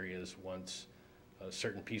areas once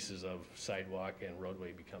certain pieces of sidewalk and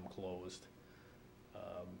roadway become closed.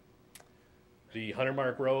 The Hunter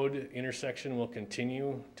Mark Road intersection will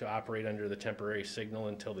continue to operate under the temporary signal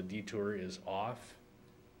until the detour is off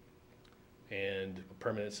and a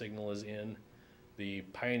permanent signal is in. The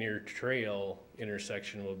Pioneer Trail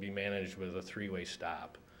intersection will be managed with a three-way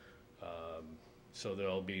stop. So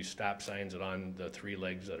there'll be stop signs on the three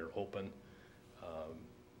legs that are open.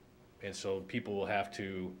 And so people will have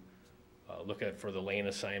to look for the lane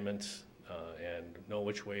assignments and know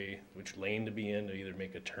which lane to be in to either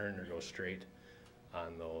make a turn or go straight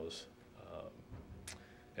on those.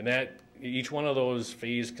 And each one of those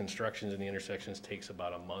phase constructions in the intersections takes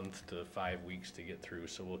about a month to 5 weeks to get through.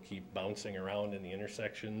 So we'll keep bouncing around in the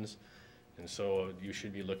intersections. And so you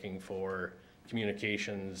should be looking for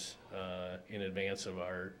communications in advance of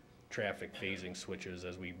our traffic phasing switches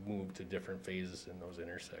as we move to different phases in those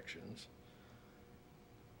intersections.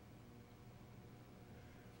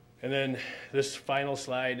 And then this final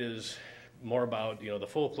slide is more about, the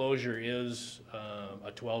full closure is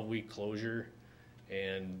a 12-week closure,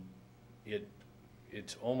 and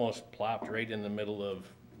it's almost plopped right in the middle of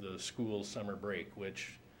the school summer break,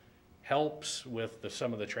 which helps with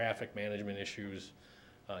some of the traffic management issues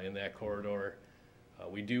in that corridor.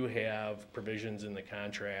 We do have provisions in the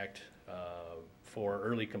contract for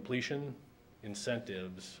early completion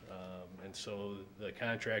incentives, and so the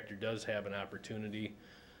contractor does have an opportunity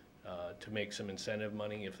to make some incentive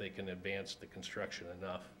money if they can advance the construction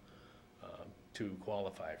enough to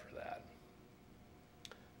qualify for that.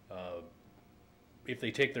 If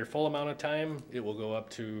they take their full amount of time, it will go up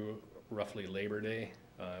to roughly Labor Day,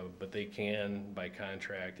 but they can, by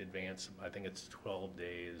contract, advance, I think it's 12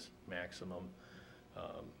 days maximum.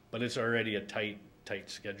 But it's already a tight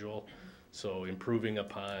schedule, so improving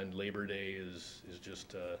upon Labor Day is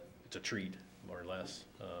just it's a treat, more or less.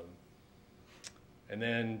 And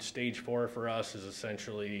then stage 4 for us is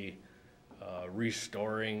essentially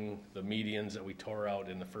restoring the medians that we tore out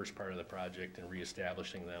in the first part of the project and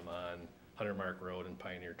reestablishing them on Hunter Mark Road and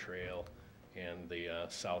Pioneer Trail and the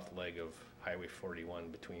south leg of Highway 41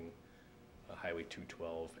 between Highway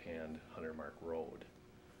 212 and Hunter Mark Road.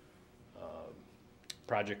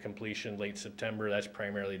 Project completion late September, that's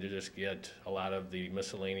primarily to just get a lot of the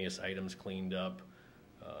miscellaneous items cleaned up,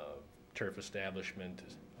 turf establishment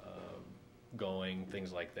going,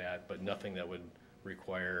 things like that, but nothing that would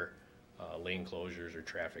require lane closures or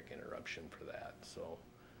traffic interruption for that. So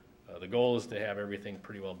the goal is to have everything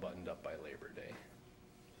pretty well buttoned up by Labor Day.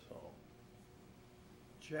 So,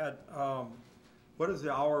 Chad, what is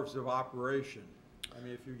the hours of operation? I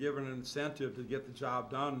mean, if you're given an incentive to get the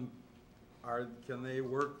job done, can they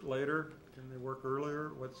work later? Can they work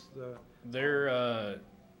earlier? What's the?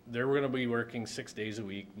 They're going to be working 6 days a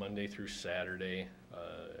week, Monday through Saturday,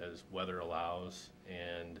 as weather allows,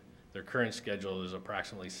 and their current schedule is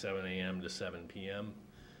approximately 7 a.m. to 7 p.m.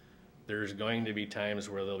 There's going to be times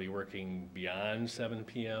where they'll be working beyond 7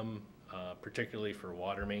 p.m., particularly for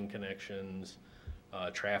water main connections,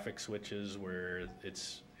 traffic switches where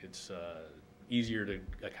it's easier to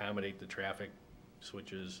accommodate the traffic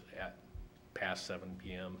switches at past 7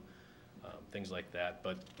 p.m., things like that.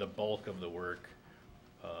 But the bulk of the work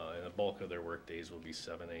and the bulk of their work days will be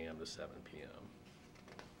 7 a.m. to 7 p.m.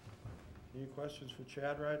 Any questions for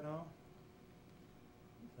Chad right now?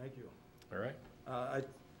 Thank you. All right.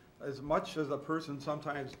 As much as a person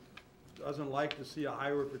sometimes doesn't like to see a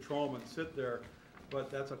highway patrolman sit there, but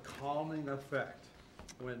that's a calming effect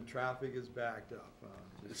when traffic is backed up.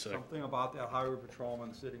 Something about that highway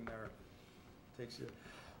patrolman sitting there takes you.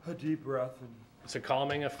 a deep breath and. It's a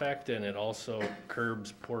calming effect, and it also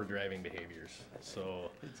curbs poor driving behaviors. So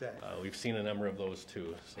Exactly. we've seen a number of those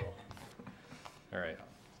too. So, all right.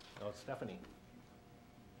 Now Stephanie.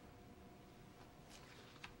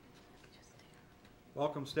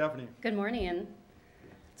 Welcome, Stephanie. Good morning.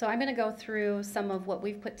 So I'm going to go through some of what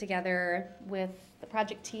we've put together with the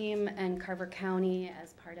project team and Carver County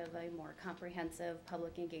as part of a more comprehensive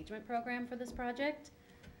public engagement program for this project.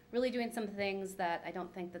 Really doing some things that I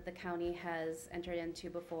don't think that the county has entered into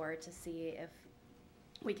before to see if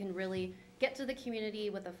we can really get to the community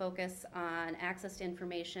with a focus on access to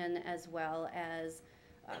information as well as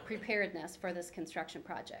preparedness for this construction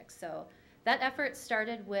project. So that effort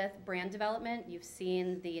started with brand development. You've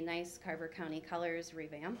seen the nice Carver County colors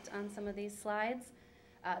revamped on some of these slides.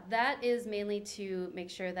 That is mainly to make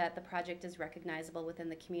sure that the project is recognizable within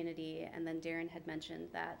the community, and then Darren had mentioned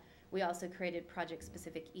that we also created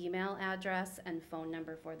project-specific email address and phone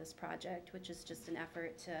number for this project, which is just an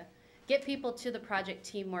effort to get people to the project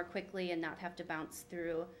team more quickly and not have to bounce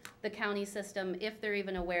through the county system if they're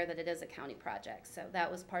even aware that it is a county project. So that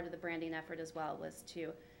was part of the branding effort as well, was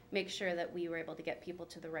to make sure that we were able to get people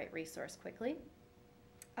to the right resource quickly.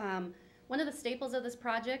 One of the staples of this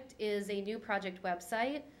project is a new project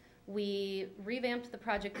website. We revamped the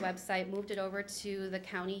project website, moved it over to the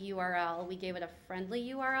county URL. We gave it a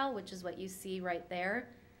friendly URL, which is what you see right there.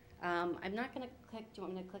 I'm not going to click. Do you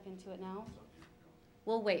want me to click into it now?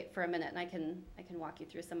 We'll wait for a minute, and I can walk you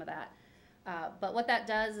through some of that. But what that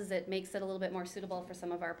does is it makes it a little bit more suitable for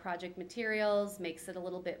some of our project materials, makes it a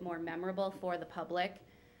little bit more memorable for the public.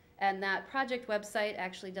 And that project website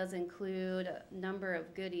actually does include a number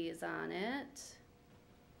of goodies on it.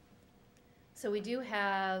 So we do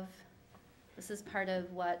have, this is part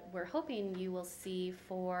of what we're hoping you will see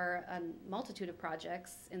for a multitude of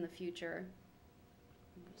projects in the future.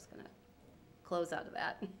 I'm just going to close out of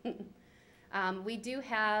that. We do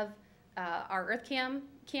have our EarthCam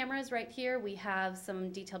cameras right here. We have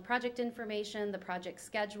some detailed project information, the project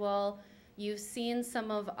schedule. You've seen some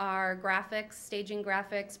of our graphics, staging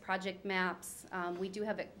graphics, project maps. We do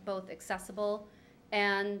have it both accessible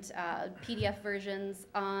and PDF versions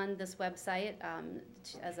on this website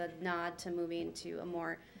as a nod to moving to a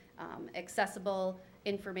more accessible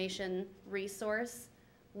information resource.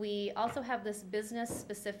 We also have this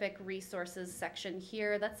business-specific resources section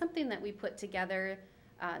here. That's something that we put together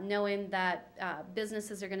knowing that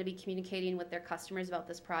businesses are going to be communicating with their customers about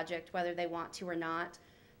this project, whether they want to or not.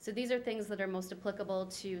 So these are things that are most applicable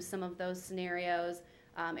to some of those scenarios,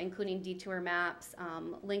 including detour maps,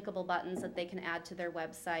 linkable buttons that they can add to their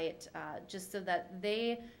website, just so that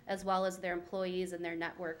they, as well as their employees and their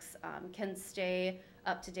networks, can stay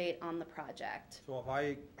up to date on the project. So if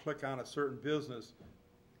I click on a certain business,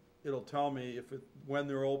 it'll tell me when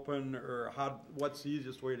they're open or what's the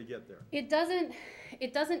easiest way to get there. It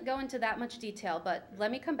doesn't go into that much detail, but let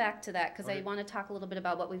me come back to that because I want to talk a little bit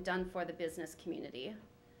about what we've done for the business community.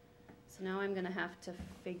 So now I'm going to have to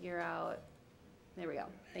figure out, there we go,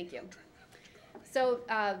 thank you. So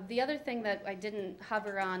the other thing that I didn't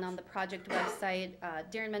hover on the project website,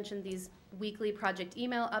 Darren mentioned these weekly project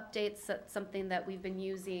email updates. That's something that we've been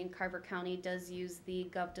using. Carver County does use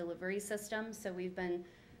the Gov delivery system, so we've been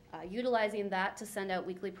utilizing that to send out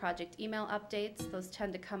weekly project email updates. Those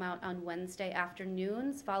tend to come out on Wednesday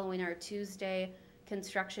afternoons following our Tuesday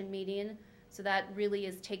construction meeting. So that really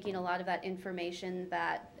is taking a lot of that information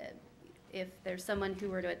that if there's someone who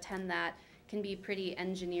were to attend that, can be pretty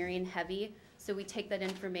engineering heavy. So we take that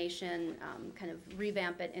information, kind of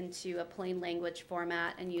revamp it into a plain language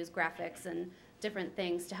format and use graphics and different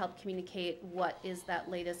things to help communicate what is that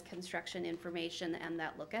latest construction information and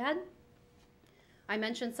that look ahead. I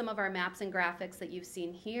mentioned some of our maps and graphics that you've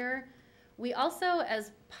seen here. We also,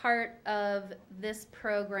 as part of this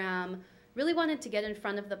program, really wanted to get in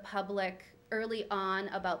front of the public early on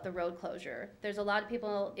about the road closure. There's a lot of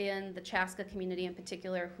people in the Chaska community in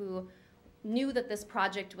particular who knew that this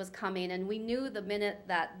project was coming, and we knew the minute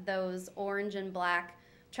that those orange and black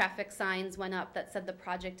traffic signs went up that said the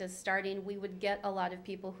project is starting, we would get a lot of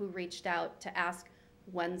people who reached out to ask,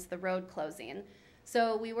 when's the road closing?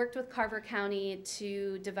 So we worked with Carver County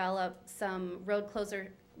to develop some road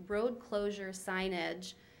closure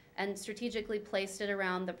signage and strategically placed it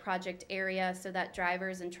around the project area so that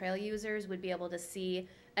drivers and trail users would be able to see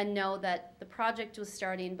and know that the project was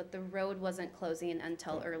starting, but the road wasn't closing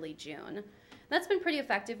until early June. That's been pretty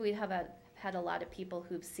effective. We have had a lot of people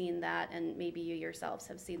who've seen that, and maybe you yourselves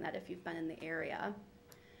have seen that if you've been in the area.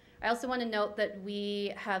 I also want to note that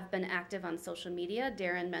we have been active on social media.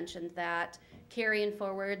 Darren mentioned that, carrying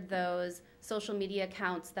forward those social media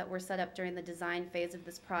accounts that were set up during the design phase of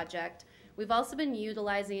this project. We've also been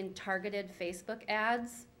utilizing targeted Facebook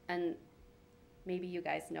ads, and maybe you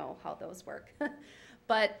guys know how those work.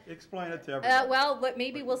 But explain it to everybody. well, but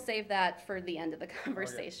maybe we'll save that for the end of the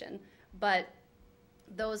conversation. Okay. But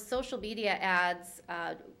those social media ads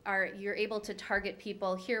you're able to target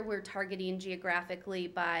people. Here we're targeting geographically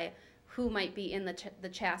by who might be in the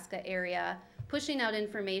Chaska area, pushing out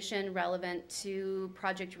information relevant to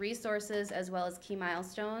project resources as well as key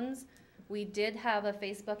milestones. We did have a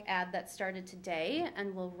Facebook ad that started today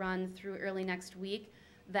and will run through early next week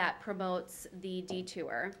that promotes the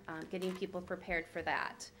detour, getting people prepared for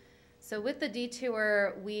that. So with the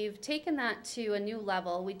detour, we've taken that to a new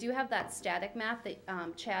level. We do have that static map that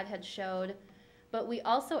Chad had showed, but we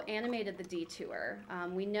also animated the detour.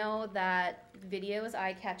 We know that video is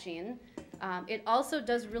eye-catching. It also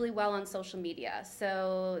does really well on social media.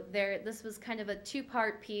 So this was kind of a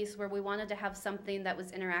two-part piece where we wanted to have something that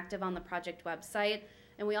was interactive on the project website,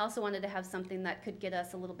 and we also wanted to have something that could get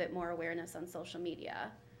us a little bit more awareness on social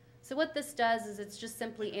media. So what this does is it's just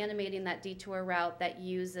simply animating that detour route that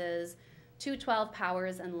uses 212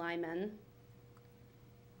 Powers and Lyman.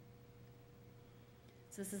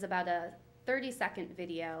 So this is about a 30-second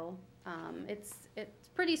video. It's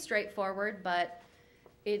pretty straightforward, but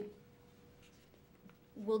it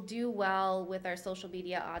will do well with our social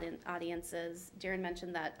media audiences. Darren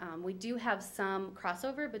mentioned that we do have some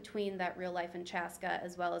crossover between that Real Life in Chaska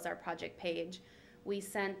as well as our project page. We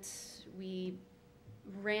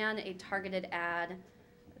ran a targeted ad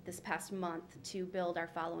this past month to build our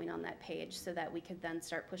following on that page so that we could then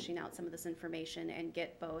start pushing out some of this information and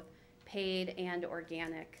get both paid and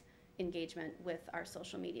organic engagement with our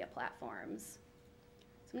social media platforms.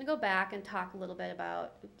 So I'm going to go back and talk a little bit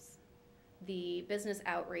about the business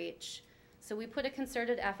outreach. So we put a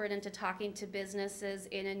concerted effort into talking to businesses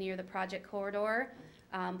in and near the project corridor,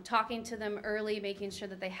 talking to them early, making sure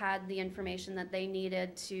that they had the information that they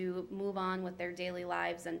needed to move on with their daily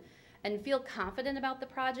lives and feel confident about the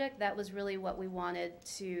project. That was really what we wanted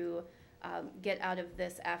to get out of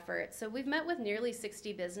this effort. So we've met with nearly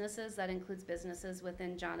 60 businesses. That includes businesses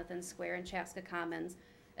within Jonathan Square and Chaska Commons,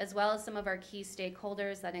 as well as some of our key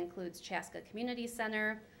stakeholders. That includes Chaska Community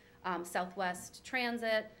Center, Southwest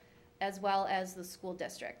Transit, as well as the school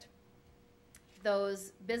district.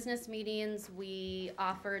 Those business meetings, we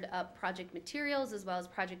offered up project materials as well as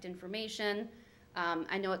project information.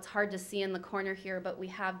 I know it's hard to see in the corner here, but we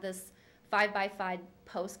have this 5x5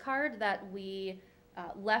 postcard that we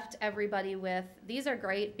left everybody with. These are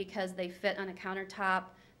great because they fit on a countertop.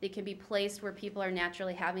 They can be placed where people are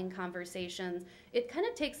naturally having conversations. It kind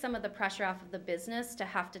of takes some of the pressure off of the business to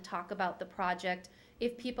have to talk about the project.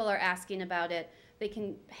 If people are asking about it, they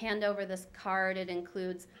can hand over this card. It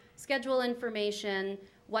includes schedule information,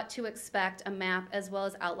 what to expect, a map, as well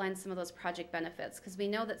as outline some of those project benefits, because we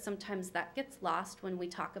know that sometimes that gets lost when we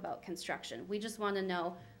talk about construction. We just want to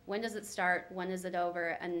know, when does it start, when is it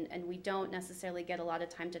over, and we don't necessarily get a lot of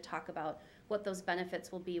time to talk about what those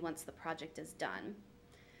benefits will be once the project is done.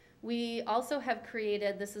 We also have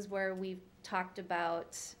created, this is where we've talked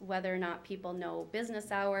about whether or not people know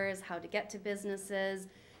business hours, how to get to businesses.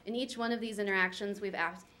 In each one of these interactions,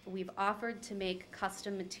 we've offered to make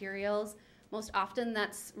custom materials. Most often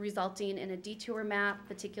that's resulting in a detour map,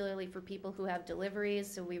 particularly for people who have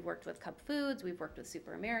deliveries. So we've worked with Cub Foods, we've worked with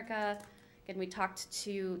Super America. Again, we talked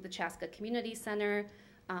to the Chaska Community Center,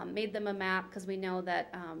 made them a map because we know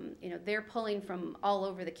that they're pulling from all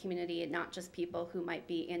over the community and not just people who might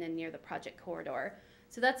be in and near the project corridor.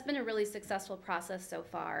 So that's been a really successful process so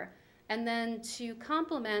far. And then to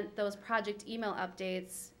complement those project email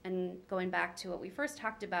updates and going back to what we first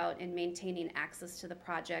talked about in maintaining access to the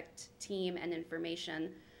project team and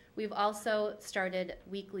information, we've also started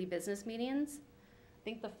weekly business meetings. I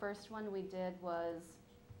think the first one we did was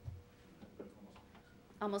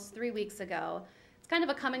almost 3 weeks ago. It's kind of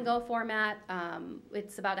a come and go format.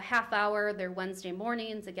 It's about a half hour. They're Wednesday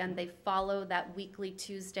mornings. Again, they follow that weekly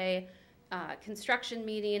Tuesday construction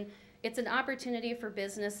meeting. It's an opportunity for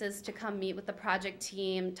businesses to come meet with the project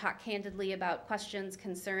team, talk candidly about questions,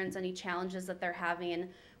 concerns, any challenges that they're having.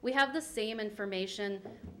 We have the same information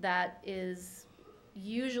that is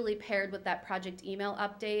usually paired with that project email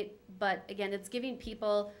update, but again, it's giving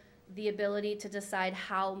people the ability to decide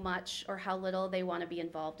how much or how little they want to be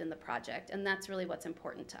involved in the project, and that's really what's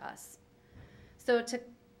important to us. So to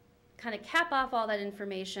kind of cap off all that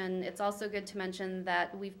information, it's also good to mention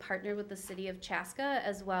that we've partnered with the City of Chaska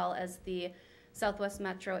as well as the Southwest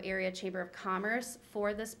Metro Area Chamber of Commerce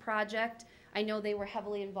for this project. I know they were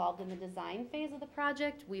heavily involved in the design phase of the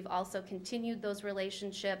project. We've also continued those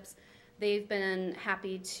relationships. They've been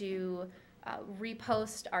happy to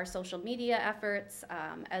repost our social media efforts,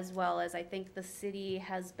 as well as I think the city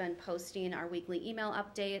has been posting our weekly email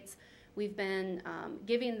updates. We've been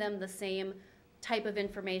giving them the same type of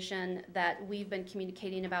information that we've been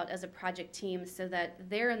communicating about as a project team so that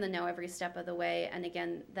they're in the know every step of the way. And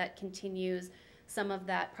again, that continues some of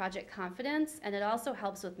that project confidence, and it also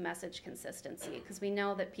helps with message consistency because we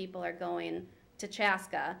know that people are going to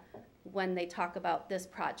Chaska when they talk about this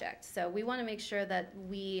project. So we want to make sure that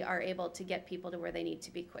we are able to get people to where they need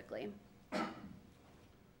to be quickly.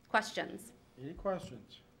 Questions? Any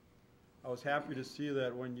questions? I was happy to see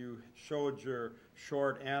that when you showed your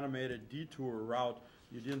short animated detour route,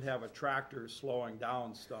 you didn't have a tractor slowing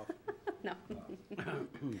down stuff. No.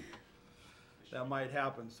 That might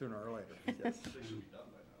happen sooner or later. Yes.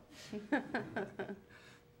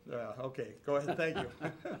 Okay, go ahead, thank you.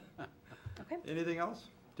 Okay. Anything else?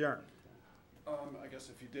 Darren? I guess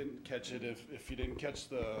if you didn't catch it, if you didn't catch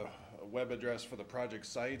the web address for the project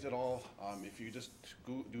site at all, if you just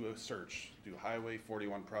do a search, do Highway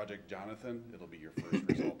 41 Project Jonathan, it'll be your first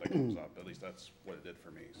result that comes up. At least that's what it did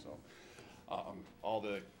for me. So all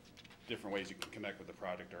the different ways you can connect with the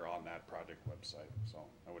project are on that project website. So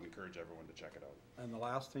I would encourage everyone to check it out. And the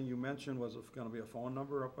last thing you mentioned was it's going to be a phone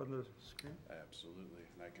number up on the screen? Absolutely,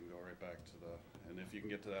 and I can go right back to and if you can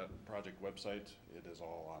get to that project website, it is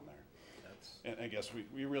all on there. And I guess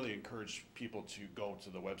we really encourage people to go to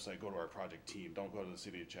the website, go to our project team. Don't go to the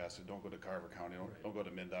city of Chaska, don't go to Carver County, don't go to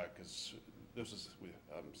MnDOT, because this is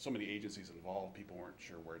so many agencies involved, people weren't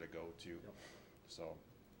sure where to go to. Yep. So,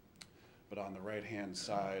 but on the right-hand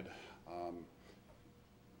side,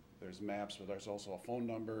 there's maps, but there's also a phone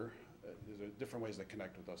number. There's different ways to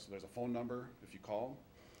connect with us. So there's a phone number if you call.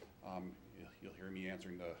 You'll hear me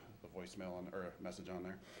answering the voicemail or message on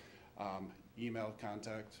there. Email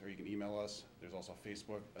contact, or you can email us. There's also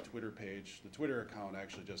Facebook, a Twitter page. The Twitter account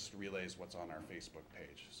actually just relays what's on our Facebook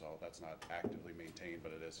page. So that's not actively maintained,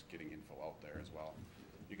 but it is getting info out there as well.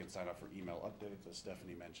 You can sign up for email updates, as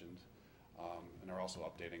Stephanie mentioned. And they're also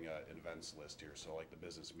updating an events list here. So like the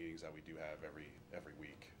business meetings that we do have every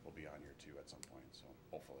week will be on here too at some point, so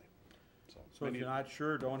hopefully. So if you're not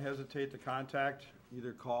sure, don't hesitate to contact,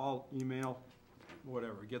 either call, email,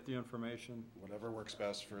 whatever, get the information. Whatever works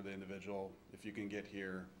best for the individual. If you can get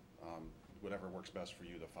here, whatever works best for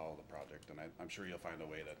you to follow the project. And I'm sure you'll find a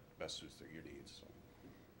way that best suits your needs. So.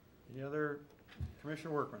 Any other,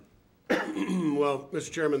 Commissioner Workman? Well,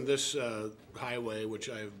 Mr. Chairman, this highway, which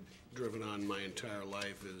I've driven on my entire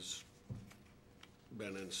life, has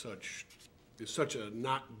been in such a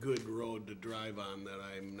not good road to drive on that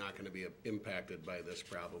I'm not going to be impacted by this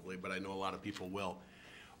probably, but I know a lot of people will.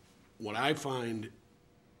 What I find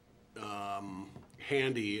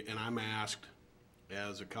handy, and I'm asked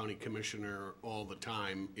as a county commissioner all the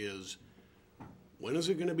time, is when is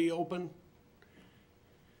it going to be open?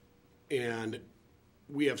 And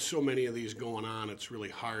we have so many of these going on, it's really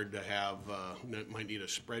hard to have, might need a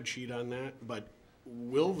spreadsheet on that, but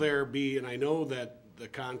will there be, and I know that the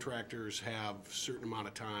contractors have a certain amount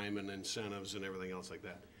of time and incentives and everything else like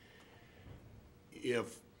that.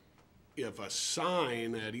 If a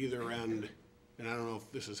sign at either end, and I don't know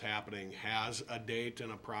if this is happening, has a date,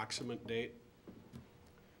 an approximate date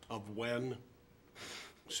of when,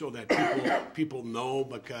 so that people know,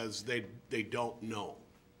 because they don't know.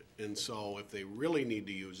 And so if they really need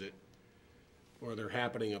to use it, or they're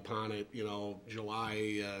happening upon it, you know, July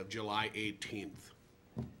 18th.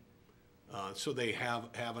 So they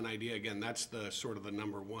have an idea. Again, that's the sort of the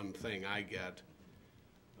number one thing I get.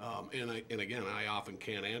 And again, I often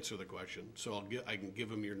can't answer the question, so I can give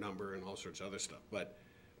them your number and all sorts of other stuff. But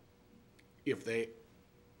if the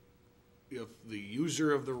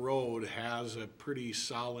user of the road has a pretty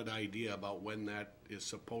solid idea about when that is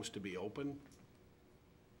supposed to be open,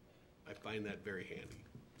 I find that very handy.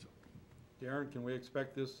 So. Darren, can we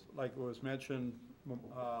expect this, like was mentioned,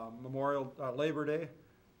 Labor Day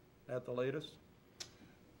at the latest?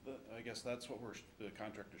 I guess that's what the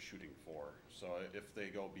contractor's shooting for. So if they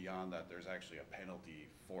go beyond that, there's actually a penalty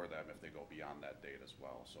for them if they go beyond that date as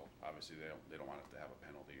well. So obviously they don't want it to have a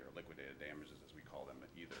penalty or liquidated damages, as we call them,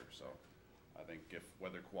 either. So I think if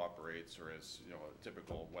weather cooperates, or is a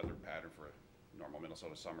typical weather pattern for a normal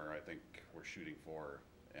Minnesota summer, I think we're shooting for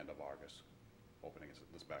end of August, opening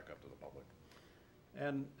this back up to the public.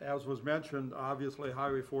 And as was mentioned, obviously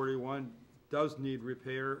Highway 41 does need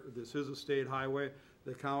repair. This is a state highway.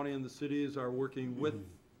 The county and the cities are working with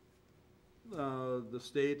the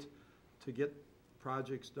state to get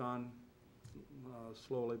projects done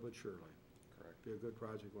slowly but surely. Correct. Be a good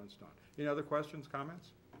project once done. Any other questions,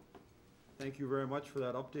 comments? Thank you very much for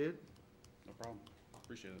that update. No problem.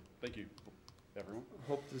 Appreciate it. Thank you. everyone.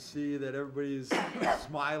 Hope to see that everybody's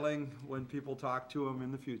smiling when people talk to them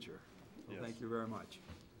in the future. So Yes. thank you very much.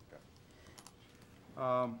 Okay.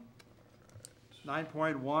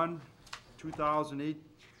 9.1,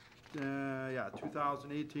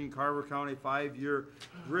 2018 Carver County 5-year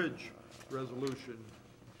bridge resolution.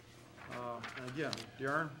 And again,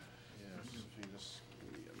 Darren? Yes, if you just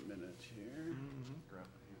give me a minute here. Grab it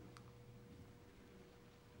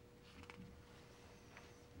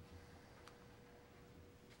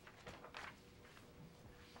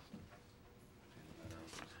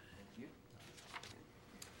here.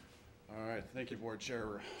 All right, thank you, Board Chair.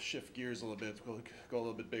 We'll shift gears a little bit, we'll go a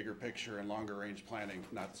little bit bigger picture and longer range planning,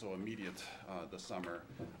 not so immediate this summer.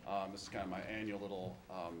 This is kind of my annual little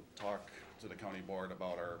talk to the county board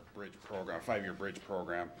about our bridge program, 5-year bridge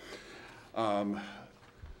program. I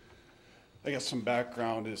guess some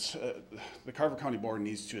background is the Carver County Board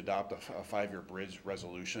needs to adopt a 5-year bridge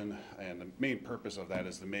resolution, and the main purpose of that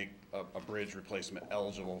is to make a bridge replacement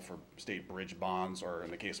eligible for state bridge bonds, or in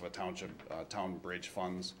the case of a township, town bridge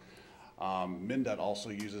funds. MnDOT also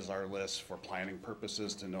uses our list for planning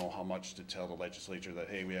purposes to know how much to tell the legislature that,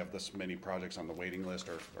 hey, we have this many projects on the waiting list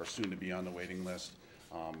or soon to be on the waiting list.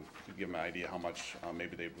 To give them an idea how much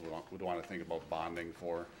maybe they would want to think about bonding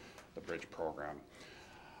for the bridge program.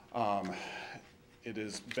 It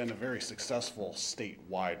has been a very successful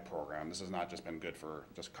statewide program. This has not just been good for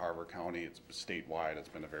just Carver County, it's statewide. It's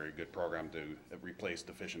been a very good program to replace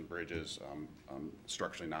deficient bridges,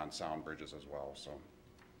 structurally non-sound bridges as well. So.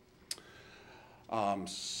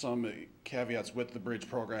 Some caveats with the bridge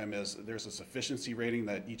program is there's a sufficiency rating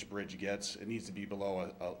that each bridge gets. It needs to be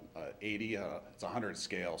below a 80, it's a 100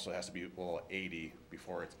 scale, so it has to be below 80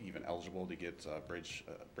 before it's even eligible to get bridge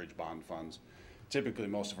bond funds. Typically,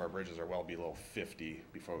 most of our bridges are well below 50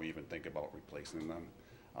 before we even think about replacing them.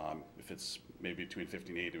 If it's maybe between 50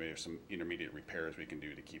 and 80, maybe there's some intermediate repairs we can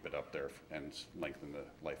do to keep it up there and lengthen the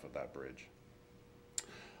life of that bridge.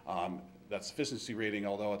 That sufficiency rating,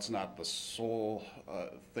 although it's not the sole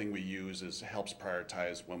thing we use, helps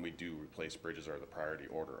prioritize when we do replace bridges or the priority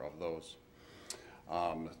order of those.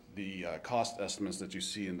 The cost estimates that you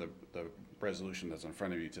see in the resolution that's in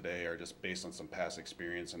front of you today are just based on some past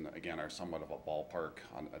experience, and again are somewhat of a ballpark,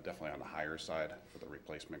 definitely on the higher side for the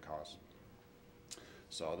replacement costs.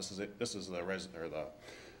 So this is it. This is the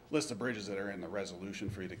list of bridges that are in the resolution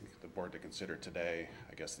for you the board to consider today.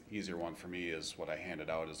 I guess the easier one for me is what I handed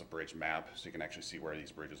out as a bridge map, so you can actually see where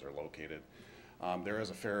these bridges are located. There is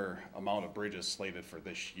a fair amount of bridges slated for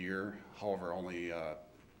this year. However, only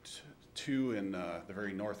 2 in the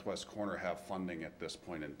very northwest corner have funding at this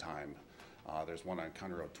point in time. There's one on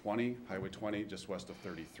County Road 20, Highway 20, just west of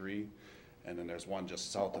 33, and then there's one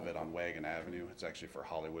just south of it on Wagon Avenue. It's actually for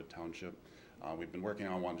Hollywood Township. We've been working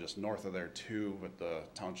on one just north of there too, but the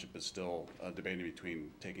township is still debating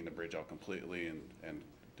between taking the bridge out completely and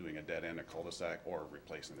doing a dead end, a cul-de-sac, or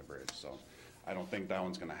replacing the bridge. So I don't think that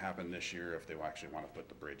one's going to happen this year if they actually want to put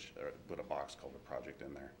the bridge, put a box culvert project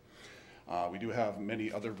in there. We do have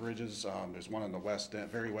many other bridges. There's one on the west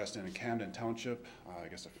end, very west end in Camden Township. I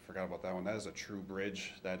guess I forgot about that one. That is a true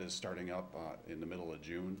bridge that is starting up in the middle of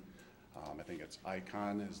June. I think it's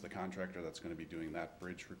Icon is the contractor that's going to be doing that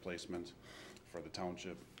bridge replacement for the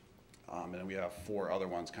township. And then we have 4 other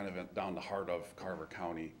ones kind of down the heart of Carver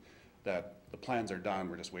County that the plans are done.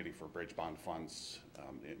 We're just waiting for bridge bond funds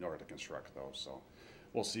in order to construct those. So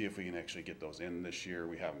we'll see if we can actually get those in this year.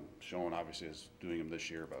 We haven't shown obviously as doing them this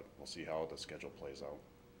year, but we'll see how the schedule plays out.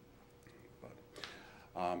 But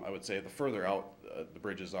I would say the further out the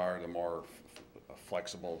bridges are, the more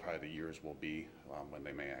flexible probably the years will be when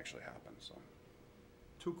they may actually happen. So.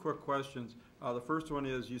 2 quick questions. The first one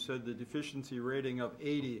is, you said the deficiency rating of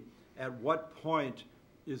 80. At what point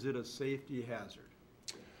is it a safety hazard?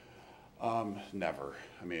 Never.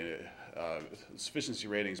 I mean, sufficiency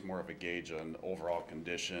rating is more of a gauge on overall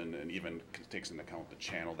condition, and even takes into account the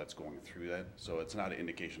channel that's going through that. So it's not an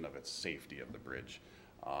indication of its safety of the bridge.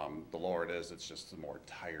 The lower it is, it's just the more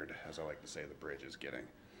tired, as I like to say, the bridge is getting.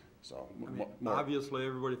 So I mean, obviously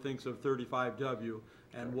everybody thinks of 35W,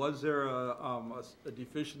 and was there a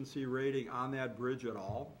deficiency rating on that bridge at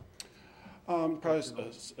all? Probably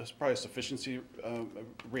a sufficiency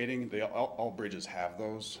rating. All bridges have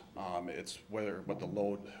those. It's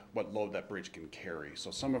what load that bridge can carry.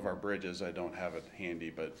 So some of our bridges, I don't have it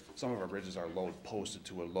handy, but some of our bridges are load posted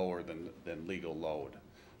to a lower than legal load.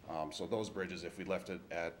 So those bridges, if we left it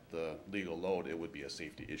at the legal load, it would be a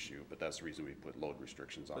safety issue, but that's the reason we put load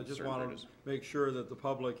restrictions on certain bridges. I just want to make sure that the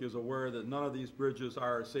public is aware that none of these bridges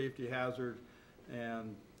are a safety hazard,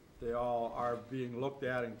 and they all are being looked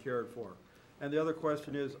at and cared for. And the other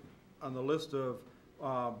question is, on the list of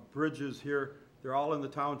bridges here, they're all in the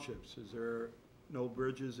townships. Is there no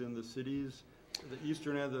bridges in the cities, the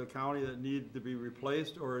eastern end of the county that need to be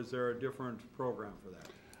replaced, or is there a different program for that?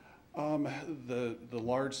 The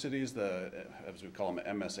large cities, as we call them,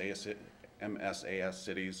 MSAS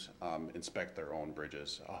cities, inspect their own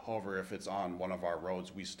bridges. However, if it's on one of our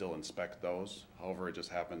roads, we still inspect those. However, it just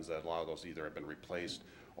happens that a lot of those either have been replaced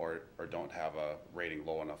or don't have a rating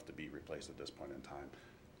low enough to be replaced at this point in time.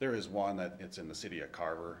 There is one that it's in the city of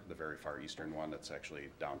Carver, the very far eastern one that's actually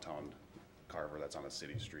downtown Carver, that's on a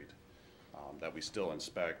city street, that we still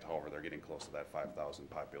inspect. However, they're getting close to that 5,000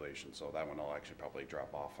 population, so that one will actually probably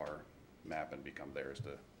drop off our map and become theirs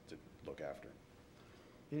to look after.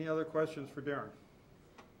 Any other questions for Darren?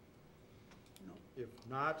 No. If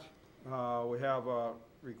not, we have a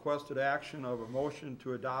requested action of a motion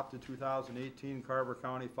to adopt the 2018 Carver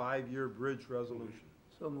County 5-year bridge resolution.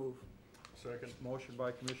 So move. Second. Motion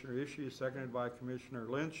by Commissioner Ishii, seconded by Commissioner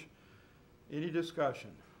Lynch. Any discussion?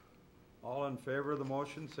 All in favor of the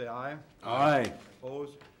motion, say aye. Aye.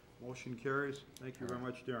 Opposed? Motion carries. Thank you very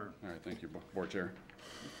much, Darren. All right, thank you, Board Chair.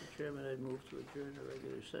 Mr. Chairman, I'd move to adjourn the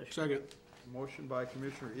regular session. Second. Motion by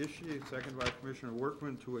Commissioner Ishii, second by Commissioner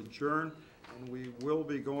Workman to adjourn, and we will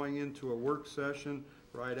be going into a work session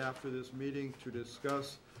right after this meeting to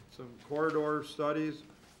discuss some corridor studies,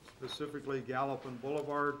 specifically Gallopin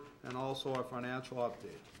Boulevard, and also a financial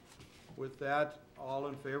update. With that, all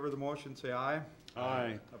in favor of the motion, say aye.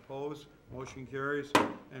 Aye. Opposed? Motion carries,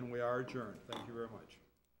 and we are adjourned. Thank you very much.